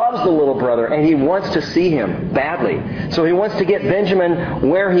brother loves the little brother, and he wants to see him badly. So he wants to get Benjamin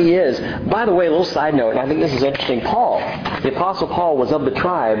where he is. By the way, a little side note, and I think this is interesting. Paul, the Apostle Paul, was of the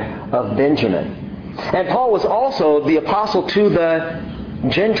tribe of Benjamin. And Paul was also the apostle to the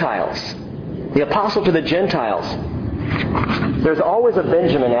Gentiles. The apostle to the Gentiles. There's always a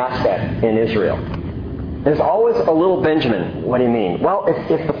Benjamin aspect in Israel. There's always a little Benjamin. What do you mean? Well,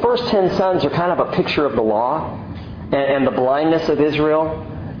 if the first 10 sons are kind of a picture of the law and the blindness of Israel,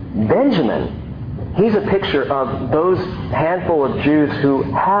 Benjamin, he's a picture of those handful of Jews who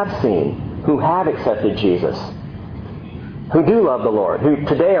have seen, who have accepted Jesus, who do love the Lord, who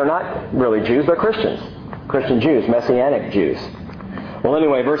today are not really Jews, they're Christians. Christian Jews, Messianic Jews. Well,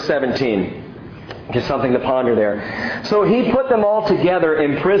 anyway, verse 17, just something to ponder there. So he put them all together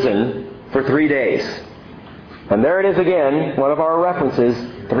in prison for 3 days. And there it is again, one of our references,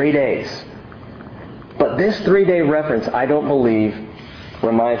 3 days. But this 3-day reference, I don't believe,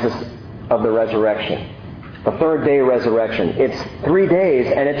 reminds us of the resurrection. The third day resurrection. It's 3 days,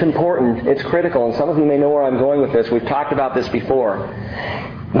 and it's important. It's critical, and some of you may know where I'm going with this. We've talked about this before.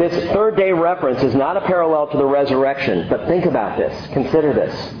 This third day reference is not a parallel to the resurrection, but think about this. Consider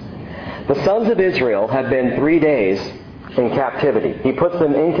this. The sons of Israel have been 3 days in captivity. He puts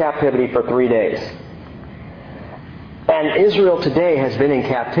them in captivity for 3 days. And Israel today has been in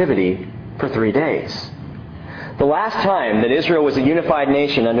captivity for 3 days. The last time that Israel was a unified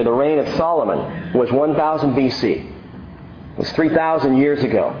nation under the reign of Solomon was 1000 BC. It was 3,000 years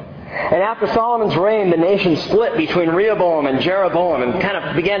ago. And after Solomon's reign, the nation split between Rehoboam and Jeroboam and kind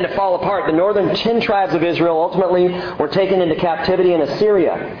of began to fall apart. The northern 10 tribes of Israel ultimately were taken into captivity in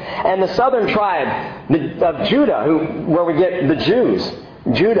Assyria. And the southern tribe of Judah, where we get the Jews,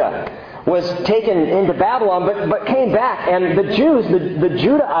 Judah, was taken into Babylon, but came back. And the Jews, the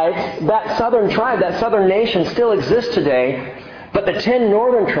Judahites, that southern tribe, that southern nation still exists today, but the 10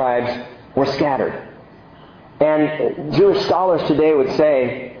 northern tribes were scattered. And Jewish scholars today would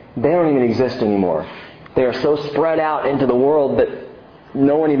say they don't even exist anymore. They are so spread out into the world that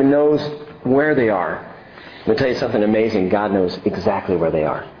no one even knows where they are. Let me tell you something amazing. God knows exactly where they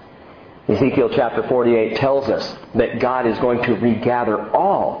are. Ezekiel chapter 48 tells us that God is going to regather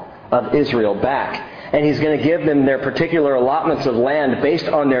all of Israel back. And He's going to give them their particular allotments of land based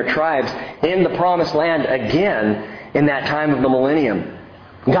on their tribes in the promised land again in that time of the millennium.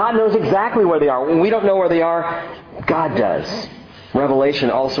 God knows exactly where they are. When we don't know where they are, God does. Revelation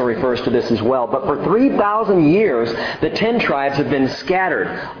also refers to this as well. But for 3,000 years, the 10 tribes have been scattered,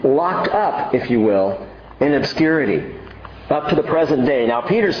 locked up, if you will, in obscurity, up to the present day. Now,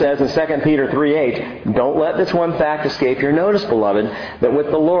 Peter says in 2 Peter 3:8, don't let this one fact escape your notice, beloved, that with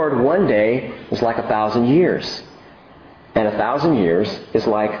the Lord 1 day is like 1,000 years, and 1,000 years is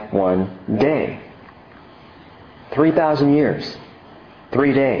like 1 day. 3,000 years,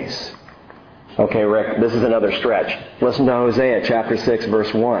 3 days. Okay, Rick, this is another stretch. Listen to Hosea chapter 6,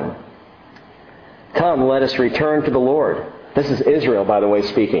 verse 1. Come, let us return to the Lord. This is Israel, by the way,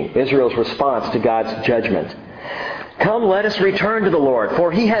 speaking. Israel's response to God's judgment. Come, let us return to the Lord,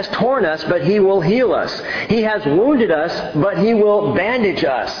 for He has torn us, but He will heal us. He has wounded us, but He will bandage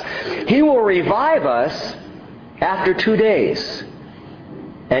us. He will revive us after 2 days,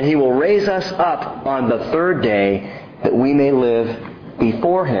 and He will raise us up on the third day that we may live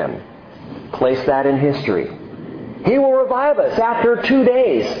before Him. Place that in history. He will revive us after 2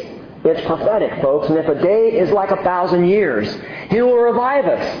 days. It's prophetic, folks, and if a day is like 1,000 years, He will revive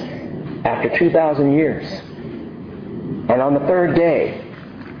us after 2,000 years. And on the third day,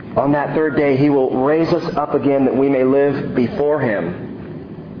 on that third day, He will raise us up again that we may live before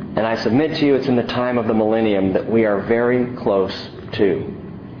Him. And I submit to you, it's in the time of the millennium that we are very close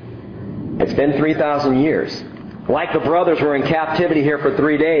to. It's been 3,000 years. Like the brothers were in captivity here for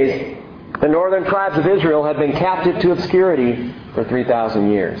 3 days, the northern tribes of Israel have been captive to obscurity for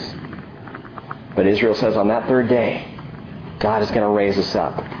 3,000 years. But Israel says on that third day, God is going to raise us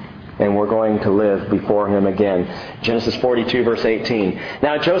up. And we're going to live before Him again. Genesis 42, verse 18.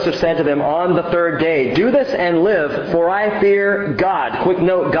 Now Joseph said to them, on the third day, do this and live, for I fear God. Quick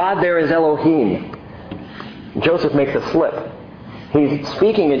note, God there is Elohim. Joseph makes a slip. He's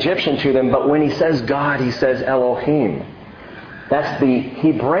speaking Egyptian to them, but when he says God, he says Elohim. That's the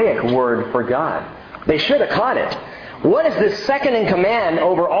Hebraic word for God. They should have caught it. What is this second in command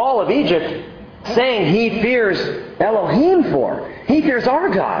over all of Egypt saying he fears Elohim for. He fears our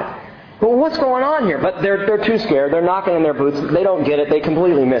God. Well, what's going on here? But they're too scared. They're knocking in their boots. They don't get it. They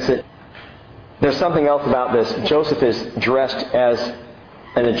completely miss it. There's something else about this. Joseph is dressed as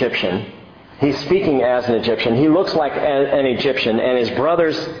an Egyptian. He's speaking as an Egyptian. He looks like an Egyptian. And his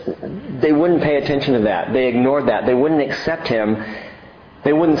brothers, they wouldn't pay attention to that. They ignored that. They wouldn't accept him.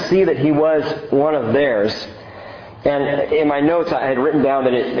 They wouldn't see that he was one of theirs. And in my notes, I had written down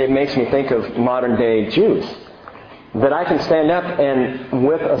that it makes me think of modern-day Jews. That I can stand up and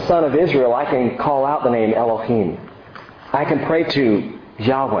with a son of Israel, I can call out the name Elohim. I can pray to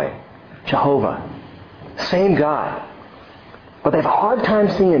Yahweh, Jehovah. Same God. But they have a hard time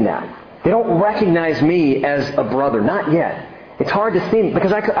seeing that. They don't recognize me as a brother. Not yet. It's hard to see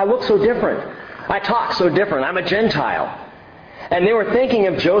because I look so different. I talk so different. I'm a Gentile. And they were thinking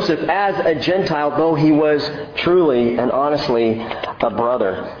of Joseph as a Gentile, though he was truly and honestly a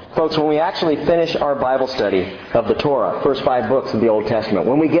brother. Folks, when we actually finish our Bible study of the Torah, first 5 books of the Old Testament,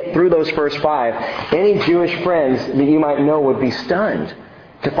 when we get through those first 5, any Jewish friends that you might know would be stunned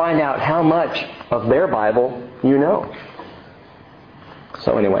to find out how much of their Bible you know.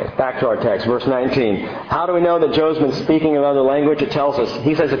 So anyway, back to our text, verse 19. How do we know that Joseph is speaking another language? It tells us,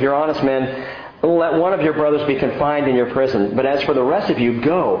 he says, if you're honest men, let one of your brothers be confined in your prison. But as for the rest of you,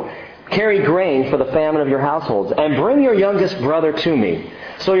 go, carry grain for the famine of your households, and bring your youngest brother to me,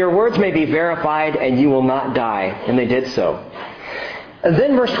 so your words may be verified and you will not die. And they did so. And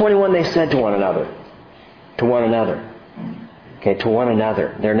then verse 21, they said to one another. To one another. Okay, to one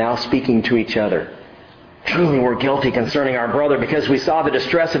another. They're now speaking to each other. Truly we're guilty concerning our brother because we saw the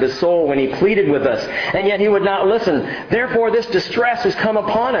distress of his soul when he pleaded with us, and yet he would not listen. Therefore this distress has come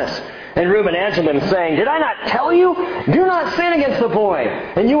upon us. And Reuben answered them, saying, did I not tell you? Do not sin against the boy.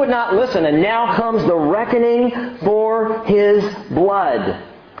 And you would not listen. And now comes the reckoning for his blood.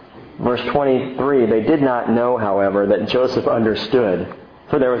 Verse 23, they did not know, however, that Joseph understood,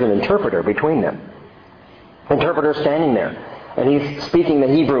 for there was an interpreter between them. Interpreter standing there. And he's speaking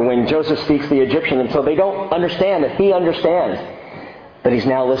the Hebrew when Joseph speaks the Egyptian. And so they don't understand that he understands that he's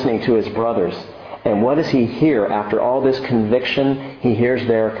now listening to his brothers. And what does he hear after all this conviction? He hears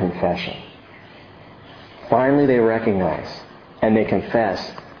their confession. Finally they recognize and they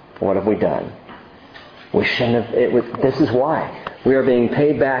confess, what have we done? We shouldn't have. This is why. We are being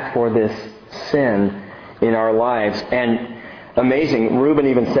paid back for this sin in our lives. And amazing, Reuben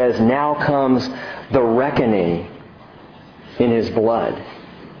even says, now comes the reckoning in his blood.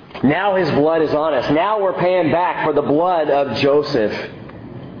 Now his blood is on us. Now we're paying back for the blood of Joseph.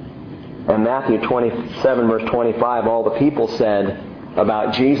 And Matthew 27, verse 25, all the people said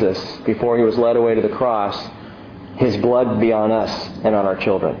about Jesus before he was led away to the cross, his blood be on us and on our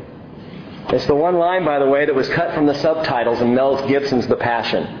children. It's the one line, by the way, that was cut from the subtitles in Mel Gibson's The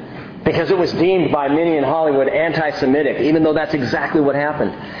Passion. Because it was deemed by many in Hollywood anti-Semitic, even though that's exactly what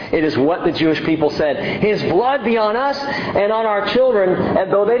happened. It is what the Jewish people said. His blood be on us and on our children.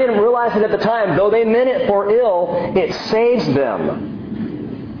 And though they didn't realize it at the time, though they meant it for ill, it saves them.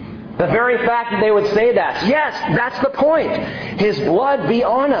 The very fact that they would say that, yes, that's the point. His blood be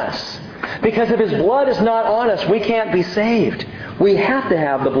on us. Because if His blood is not on us, we can't be saved. We have to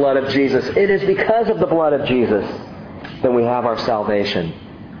have the blood of Jesus. It is because of the blood of Jesus that we have our salvation.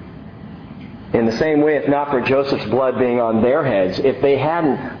 In the same way, if not for Joseph's blood being on their heads, if they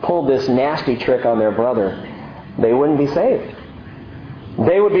hadn't pulled this nasty trick on their brother, they wouldn't be saved.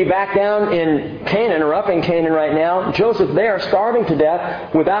 They would be back down in Canaan, or up in Canaan right now. Joseph there, starving to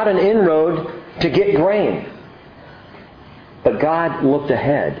death, without an inroad to get grain. But God looked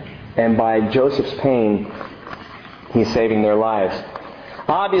ahead, and by Joseph's pain, He's saving their lives.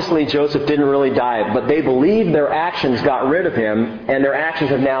 Obviously, Joseph didn't really die, but they believed their actions got rid of him, and their actions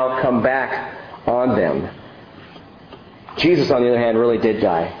have now come back on them. Jesus, on the other hand, really did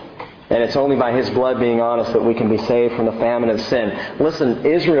die. And it's only by His blood being on us that we can be saved from the famine of sin. Listen,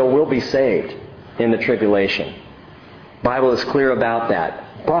 Israel will be saved in the tribulation. The Bible is clear about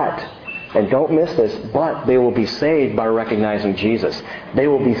that. But, and don't miss this, but they will be saved by recognizing Jesus. They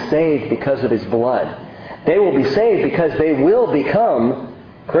will be saved because of His blood. They will be saved because they will become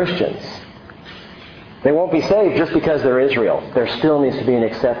Christians. They won't be saved just because they're Israel. There still needs to be an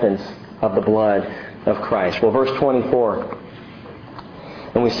acceptance of the blood of Christ. Well, verse 24.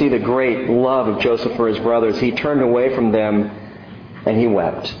 And we see the great love of Joseph for his brothers. He turned away from them and he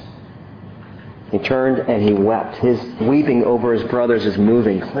wept. He turned and he wept. His weeping over his brothers is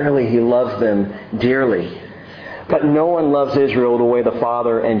moving. Clearly he loves them dearly. But no one loves Israel the way the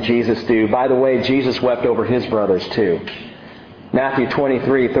Father and Jesus do. By the way, Jesus wept over His brothers too. Matthew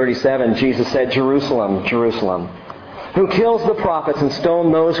 23:37, Jesus said, Jerusalem, Jerusalem, who kills the prophets and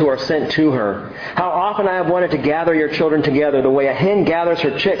stones those who are sent to her. How often I have wanted to gather your children together the way a hen gathers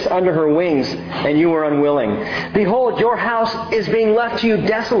her chicks under her wings, and you were unwilling. Behold, your house is being left to you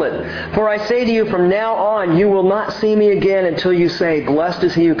desolate. For I say to you, from now on you will not see me again until you say, blessed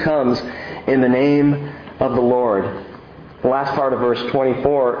is he who comes in the name of the Lord. The last part of verse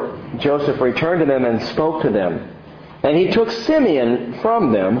 24, Joseph returned to them and spoke to them. And he took Simeon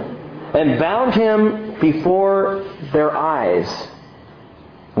from them and bound him before their eyes.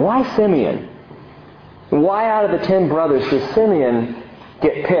 Why Simeon? Why out of the 10 brothers does Simeon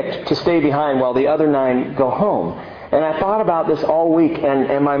get picked to stay behind while the other 9 go home? And I thought about this all week,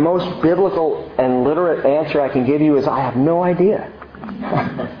 and my most biblical and literate answer I can give you is I have no idea.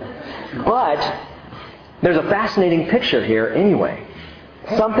 But there's a fascinating picture here anyway.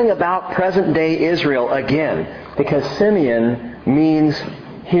 Something about present-day Israel again, because Simeon means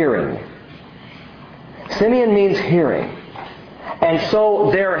hearing. Simeon means hearing. And so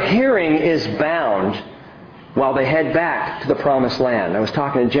their hearing is bound while they head back to the Promised Land. I was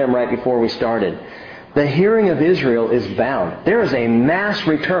talking to Jim right before we started. The hearing of Israel is bound. There is a mass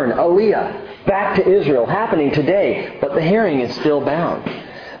return, Aliyah, back to Israel happening today, but the hearing is still bound.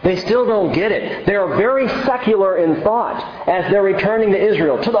 They still don't get it. They are very secular in thought as they're returning to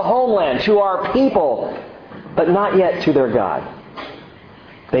Israel, to the homeland, to our people, but not yet to their God.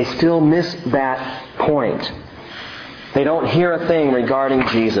 They still miss that point. They don't hear a thing regarding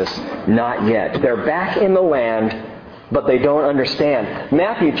Jesus. Not yet. They're back in the land, but they don't understand.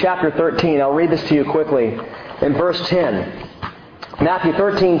 Matthew chapter 13, I'll read this to you quickly. In verse 10, Matthew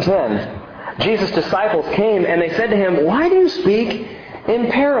 13:10, Jesus' disciples came and they said to him, why do you speak in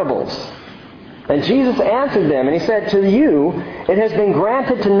parables? And Jesus answered them, and he said, to you it has been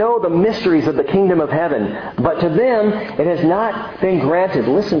granted to know the mysteries of the kingdom of heaven, but to them it has not been granted,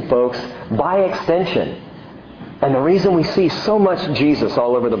 listen folks, by extension. And the reason we see so much Jesus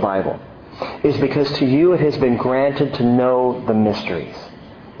all over the Bible is because to you it has been granted to know the mysteries.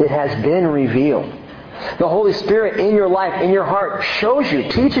 It has been revealed. The Holy Spirit in your life, in your heart, shows you,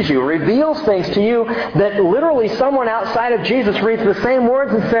 teaches you, reveals things to you that literally someone outside of Jesus reads the same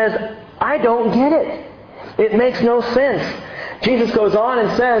words and says, I don't get it. It makes no sense. Jesus goes on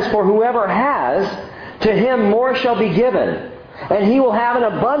and says, for whoever has, to him more shall be given, and he will have an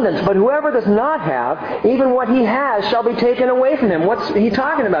abundance. But whoever does not have, even what he has shall be taken away from him. What's he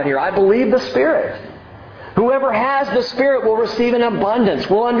talking about here? I believe the Spirit. Whoever has the Spirit will receive an abundance,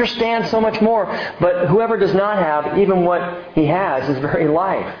 will understand so much more. But whoever does not have, even what he has, his very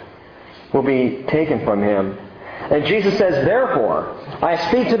life, will be taken from him. And Jesus says, therefore, I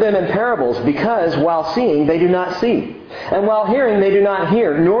speak to them in parables, because while seeing they do not see, and while hearing they do not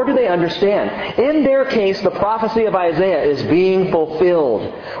hear, nor do they understand. In their case, the prophecy of Isaiah is being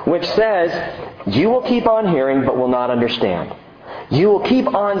fulfilled, which says, you will keep on hearing, but will not understand. You will keep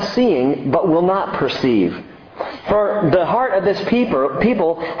on seeing, but will not perceive. For the heart of this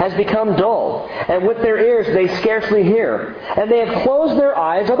people has become dull, and with their ears they scarcely hear. And they have closed their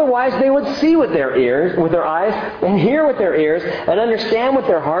eyes, otherwise they would see with their eyes, and hear with their ears, and understand with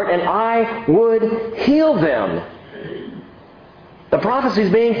their heart, and I would heal them. The prophecy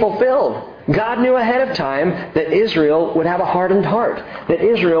is being fulfilled. God knew ahead of time that Israel would have a hardened heart, that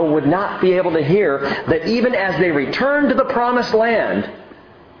Israel would not be able to hear, that even as they returned to the Promised Land,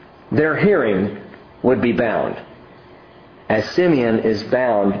 their hearing would be bound. As Simeon is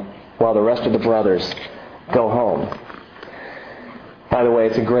bound while the rest of the brothers go home. By the way,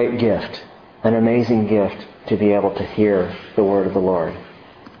 it's a great gift, an amazing gift to be able to hear the word of the Lord.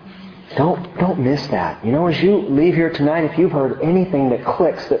 Don't miss that. You know, as you leave here tonight, if you've heard anything that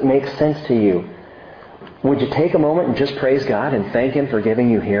clicks, that makes sense to you, would you take a moment and just praise God and thank Him for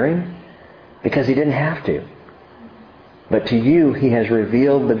giving you hearing? Because He didn't have to. But to you, He has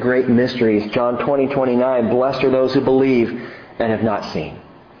revealed the great mysteries. John 20:29, blessed are those who believe and have not seen.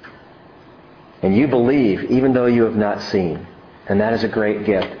 And you believe even though you have not seen. And that is a great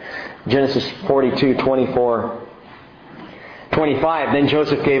gift. Genesis 42:25. Then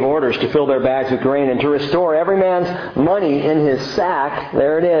Joseph gave orders to fill their bags with grain and to restore every man's money in his sack.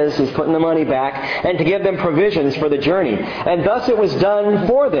 There it is. He's putting the money back. And to give them provisions for the journey. And thus it was done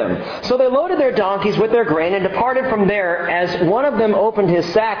for them. So they loaded their donkeys with their grain and departed from there. As one of them opened his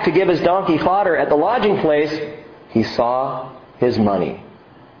sack to give his donkey fodder at the lodging place, he saw his money.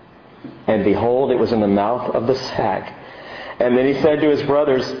 And behold, it was in the mouth of the sack. And then he said to his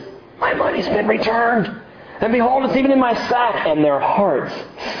brothers, my money's been returned. And behold, it's even in my sack. And their hearts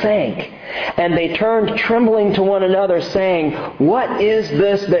sank. And they turned trembling to one another, saying, what is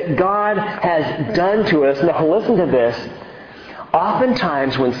this that God has done to us? Now listen to this.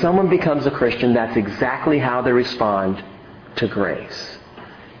 Oftentimes, when someone becomes a Christian, that's exactly how they respond to grace.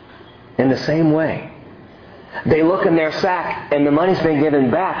 In the same way. They look in their sack and the money's been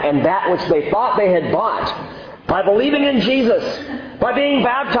given back, and that which they thought they had bought by believing in Jesus, by being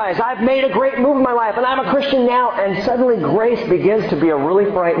baptized, I've made a great move in my life and I'm a Christian now, and suddenly grace begins to be a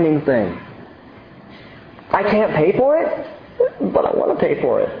really frightening thing. I can't pay for it, but I want to pay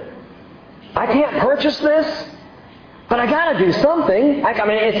for it. I can't purchase this, but I got to do something. I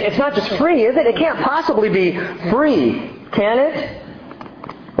mean, it's not just free, is it? It can't possibly be free, can it?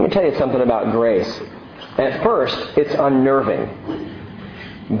 Let me tell you something about grace. At first, it's unnerving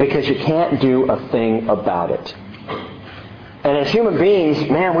because you can't do a thing about it. And as human beings,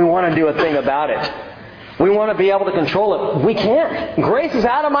 man, we want to do a thing about it. We want to be able to control it. We can't. Grace is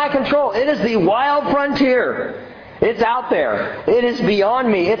out of my control. It is the wild frontier. It's out there. It is beyond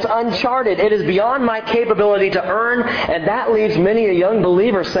me. It's uncharted. It is beyond my capability to earn. And that leaves many a young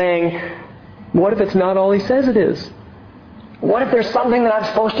believer saying, what if it's not all he says it is? What if there's something that I'm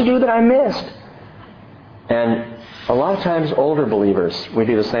supposed to do that I missed? And a lot of times older believers, we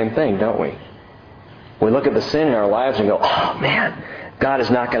do the same thing, don't we? We look at the sin in our lives and go, oh man, God is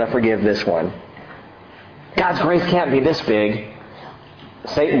not going to forgive this one. God's grace can't be this big.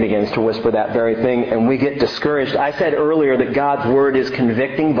 Satan begins to whisper that very thing, and we get discouraged. I said earlier that God's Word is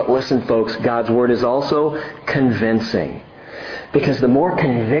convicting, but listen, folks, God's Word is also convincing. Because the more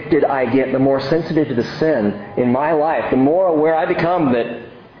convicted I get, the more sensitive to the sin in my life, the more aware I become that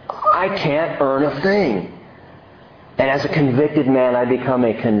I can't earn a thing. And as a convicted man, I become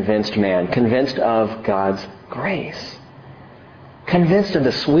a convinced man, convinced of God's grace, convinced of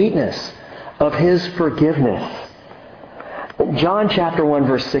the sweetness of His forgiveness. John chapter 1,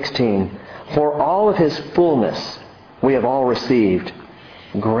 verse 16, for all of His fullness we have all received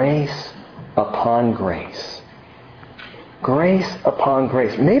grace upon grace. Grace upon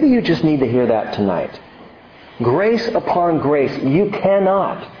grace. Maybe you just need to hear that tonight. Grace upon grace. You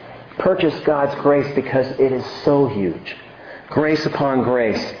cannot purchase God's grace because it is so huge. Grace upon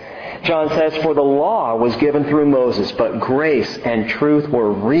grace. John says, for the law was given through Moses, but grace and truth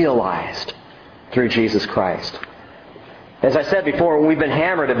were realized through Jesus Christ. As I said before, we've been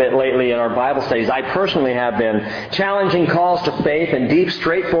hammered a bit lately in our Bible studies. I personally have been challenging calls to faith and deep,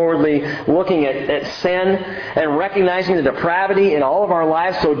 straightforwardly looking at sin and recognizing the depravity in all of our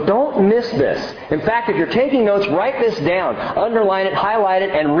lives. So don't miss this. In fact, if you're taking notes, write this down, underline it, highlight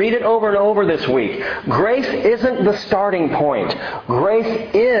it, and read it over and over this week. Grace isn't the starting point. Grace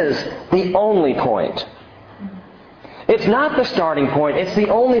is the only point. It's not the starting point. It's the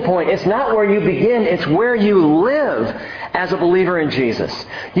only point. It's not where you begin. It's where you live as a believer in Jesus.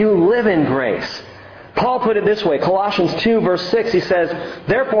 You live in grace. Paul put it this way. Colossians 2, verse 6, he says,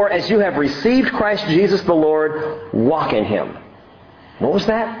 therefore, as you have received Christ Jesus the Lord, walk in Him. What was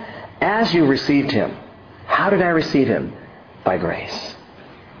that? As you received Him. How did I receive Him? By grace.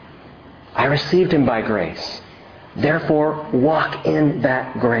 I received Him by grace. Therefore, walk in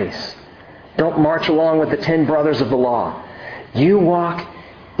that grace. Don't march along with the 10 brothers of the law. You walk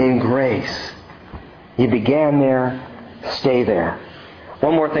in grace. You began there, stay there.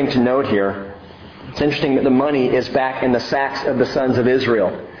 One more thing to note here. It's interesting that the money is back in the sacks of the sons of Israel.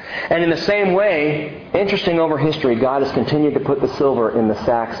 And in the same way, interesting over history, God has continued to put the silver in the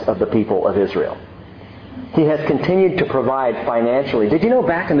sacks of the people of Israel. He has continued to provide financially. Did you know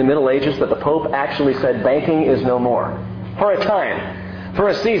back in the Middle Ages that the Pope actually said banking is no more? For a time. For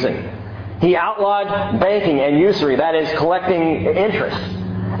a season. He outlawed banking and usury, that is, collecting interest.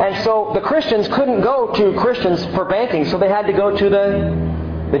 And so the Christians couldn't go to Christians for banking, so they had to go to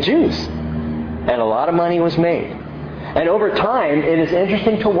the Jews. And a lot of money was made. And over time, it is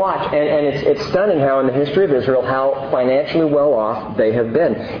interesting to watch, and it's stunning how in the history of Israel, how financially well off they have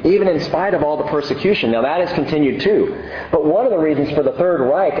been, even in spite of all the persecution. Now that has continued too. But one of the reasons for the Third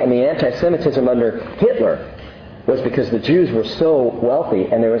Reich and the anti-Semitism under Hitler was because the Jews were so wealthy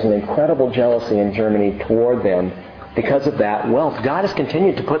and there was an incredible jealousy in Germany toward them because of that wealth. God has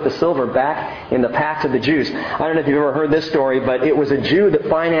continued to put the silver back in the packs of the Jews. I don't know if you've ever heard this story, but it was a Jew that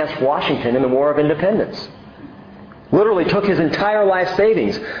financed Washington in the War of Independence. Literally took his entire life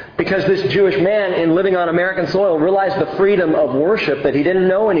savings because this Jewish man in living on American soil realized the freedom of worship that he didn't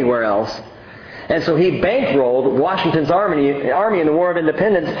know anywhere else. And so he bankrolled Washington's army in the War of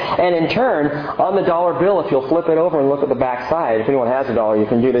Independence, and in turn, on the dollar bill, if you'll flip it over and look at the back side, if anyone has a dollar, you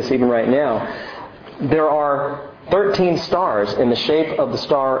can do this even right now, there are 13 stars in the shape of the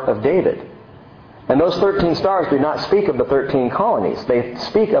Star of David. And those 13 stars do not speak of the 13 colonies. They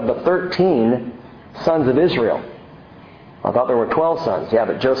speak of the 13 sons of Israel. I thought there were 12 sons. Yeah,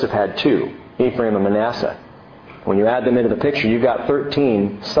 but Joseph had 2, Ephraim and Manasseh. When you add them into the picture, you've got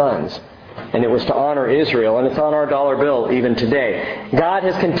 13 sons. And it was to honor Israel, and it's on our dollar bill even today. God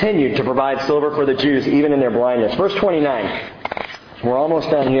has continued to provide silver for the Jews even in their blindness. Verse 29. We're almost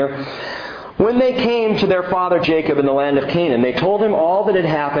done here. When they came to their father Jacob in the land of Canaan, they told him all that had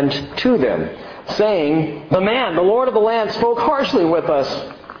happened to them, saying, "The man, the Lord of the land, spoke harshly with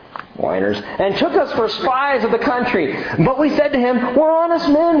us," whiners, "and took us for spies of the country. But we said to him, 'We're honest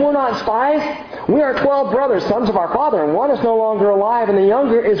men, we're not spies. We are 12 brothers, sons of our father, and one is no longer alive, and the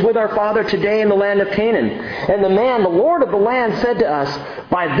younger is with our father today in the land of Canaan.' And the man, the Lord of the land, said to us,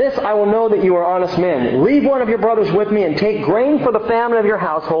 'By this I will know that you are honest men. Leave one of your brothers with me, and take grain for the famine of your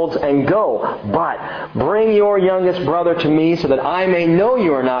households, and go. But bring your youngest brother to me, so that I may know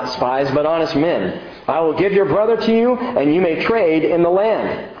you are not spies, but honest men. I will give your brother to you, and you may trade in the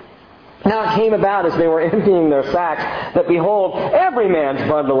land.' Now it came about as they were emptying their sacks, that behold, every man's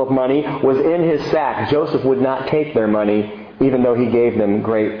bundle of money was in his sack. Joseph would not take their money, even though he gave them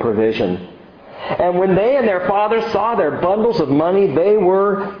great provision. And when they and their father saw their bundles of money, they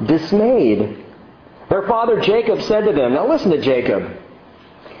were dismayed. Their father Jacob said to them," now listen to Jacob.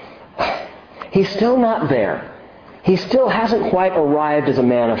 He's still not there. He still hasn't quite arrived as a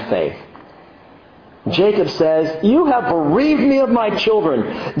man of faith. Jacob says, "You have bereaved me of my children.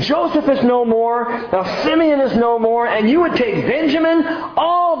 Joseph is no more. Now Simeon is no more. And you would take Benjamin?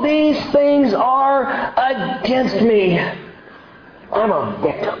 All these things are against me. I'm a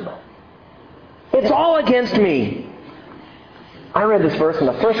victim. It's all against me." I read this verse, and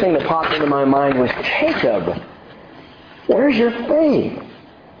the first thing that popped into my mind was, Jacob, where's your faith?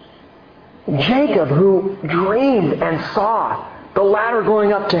 Jacob, who dreamed and saw the ladder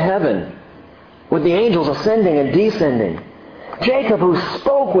going up to heaven, with the angels ascending and descending. Jacob, who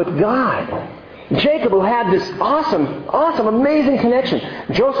spoke with God. Jacob, who had this awesome, amazing connection.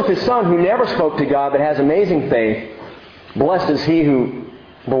 Joseph, his son, who never spoke to God but has amazing faith. Blessed is he who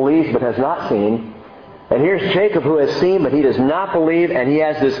believes but has not seen. And here's Jacob, who has seen but he does not believe, and he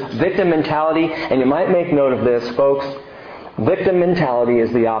has this victim mentality. And you might make note of this, folks. Victim mentality is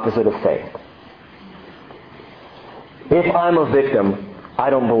the opposite of faith. If I'm a victim, I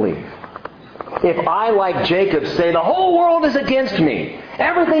don't believe. If I, like Jacob, say, the whole world is against me,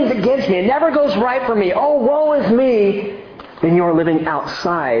 everything's against me, it never goes right for me, oh, woe is me, then you are living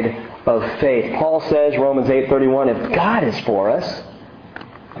outside of faith. Paul says, Romans 8:31, if God is for us,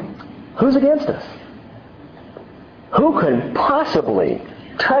 who's against us? Who can possibly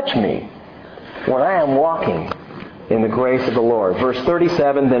touch me when I am walking in the grace of the Lord? Verse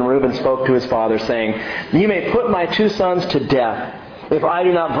 37, then Reuben spoke to his father, saying, "You may put my 2 sons to death, if I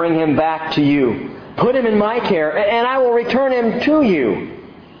do not bring him back to you. Put him in my care, and I will return him to you."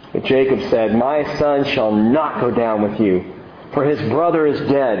 But Jacob said, "My son shall not go down with you, for his brother is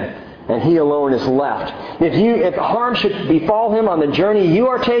dead, and he alone is left. If harm should befall him on the journey you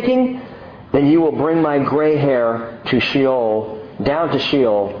are taking, then you will bring my gray hair to Sheol, down to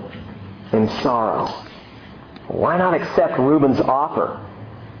Sheol, in sorrow." Why not accept Reuben's offer?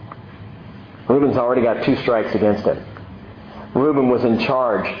 Reuben's already got 2 strikes against him. Reuben was in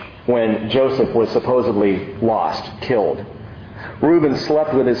charge when Joseph was supposedly lost, killed. Reuben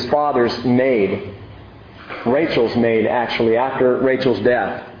slept with his father's maid, Rachel's maid actually, after Rachel's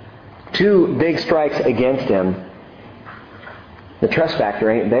death. 2 big strikes against him. The trust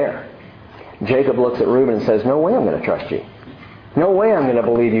factor ain't there. Jacob looks at Reuben and says, "No way I'm going to trust you. No way I'm going to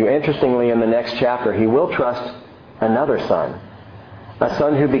believe you." Interestingly, in the next chapter, he will trust another son. A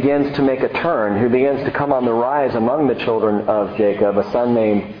son who begins to make a turn, who begins to come on the rise among the children of Jacob, a son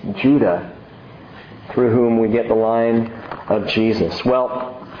named Judah, through whom we get the line of Jesus.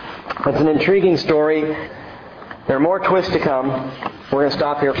 Well, it's an intriguing story. There are more twists to come. We're going to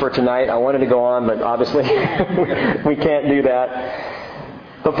stop here for tonight. I wanted to go on, but obviously we can't do that.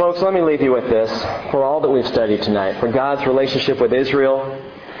 But folks, let me leave you with this. For all that we've studied tonight, for God's relationship with Israel,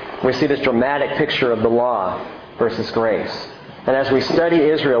 we see this dramatic picture of the law versus grace. And as we study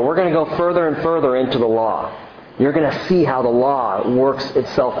Israel, we're going to go further and further into the law. You're going to see how the law works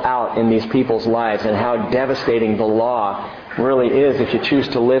itself out in these people's lives and how devastating the law really is if you choose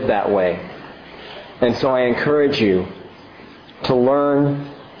to live that way. And so I encourage you to learn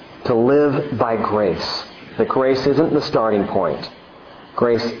to live by grace. That grace isn't the starting point.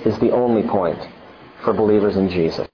 Grace is the only point for believers in Jesus.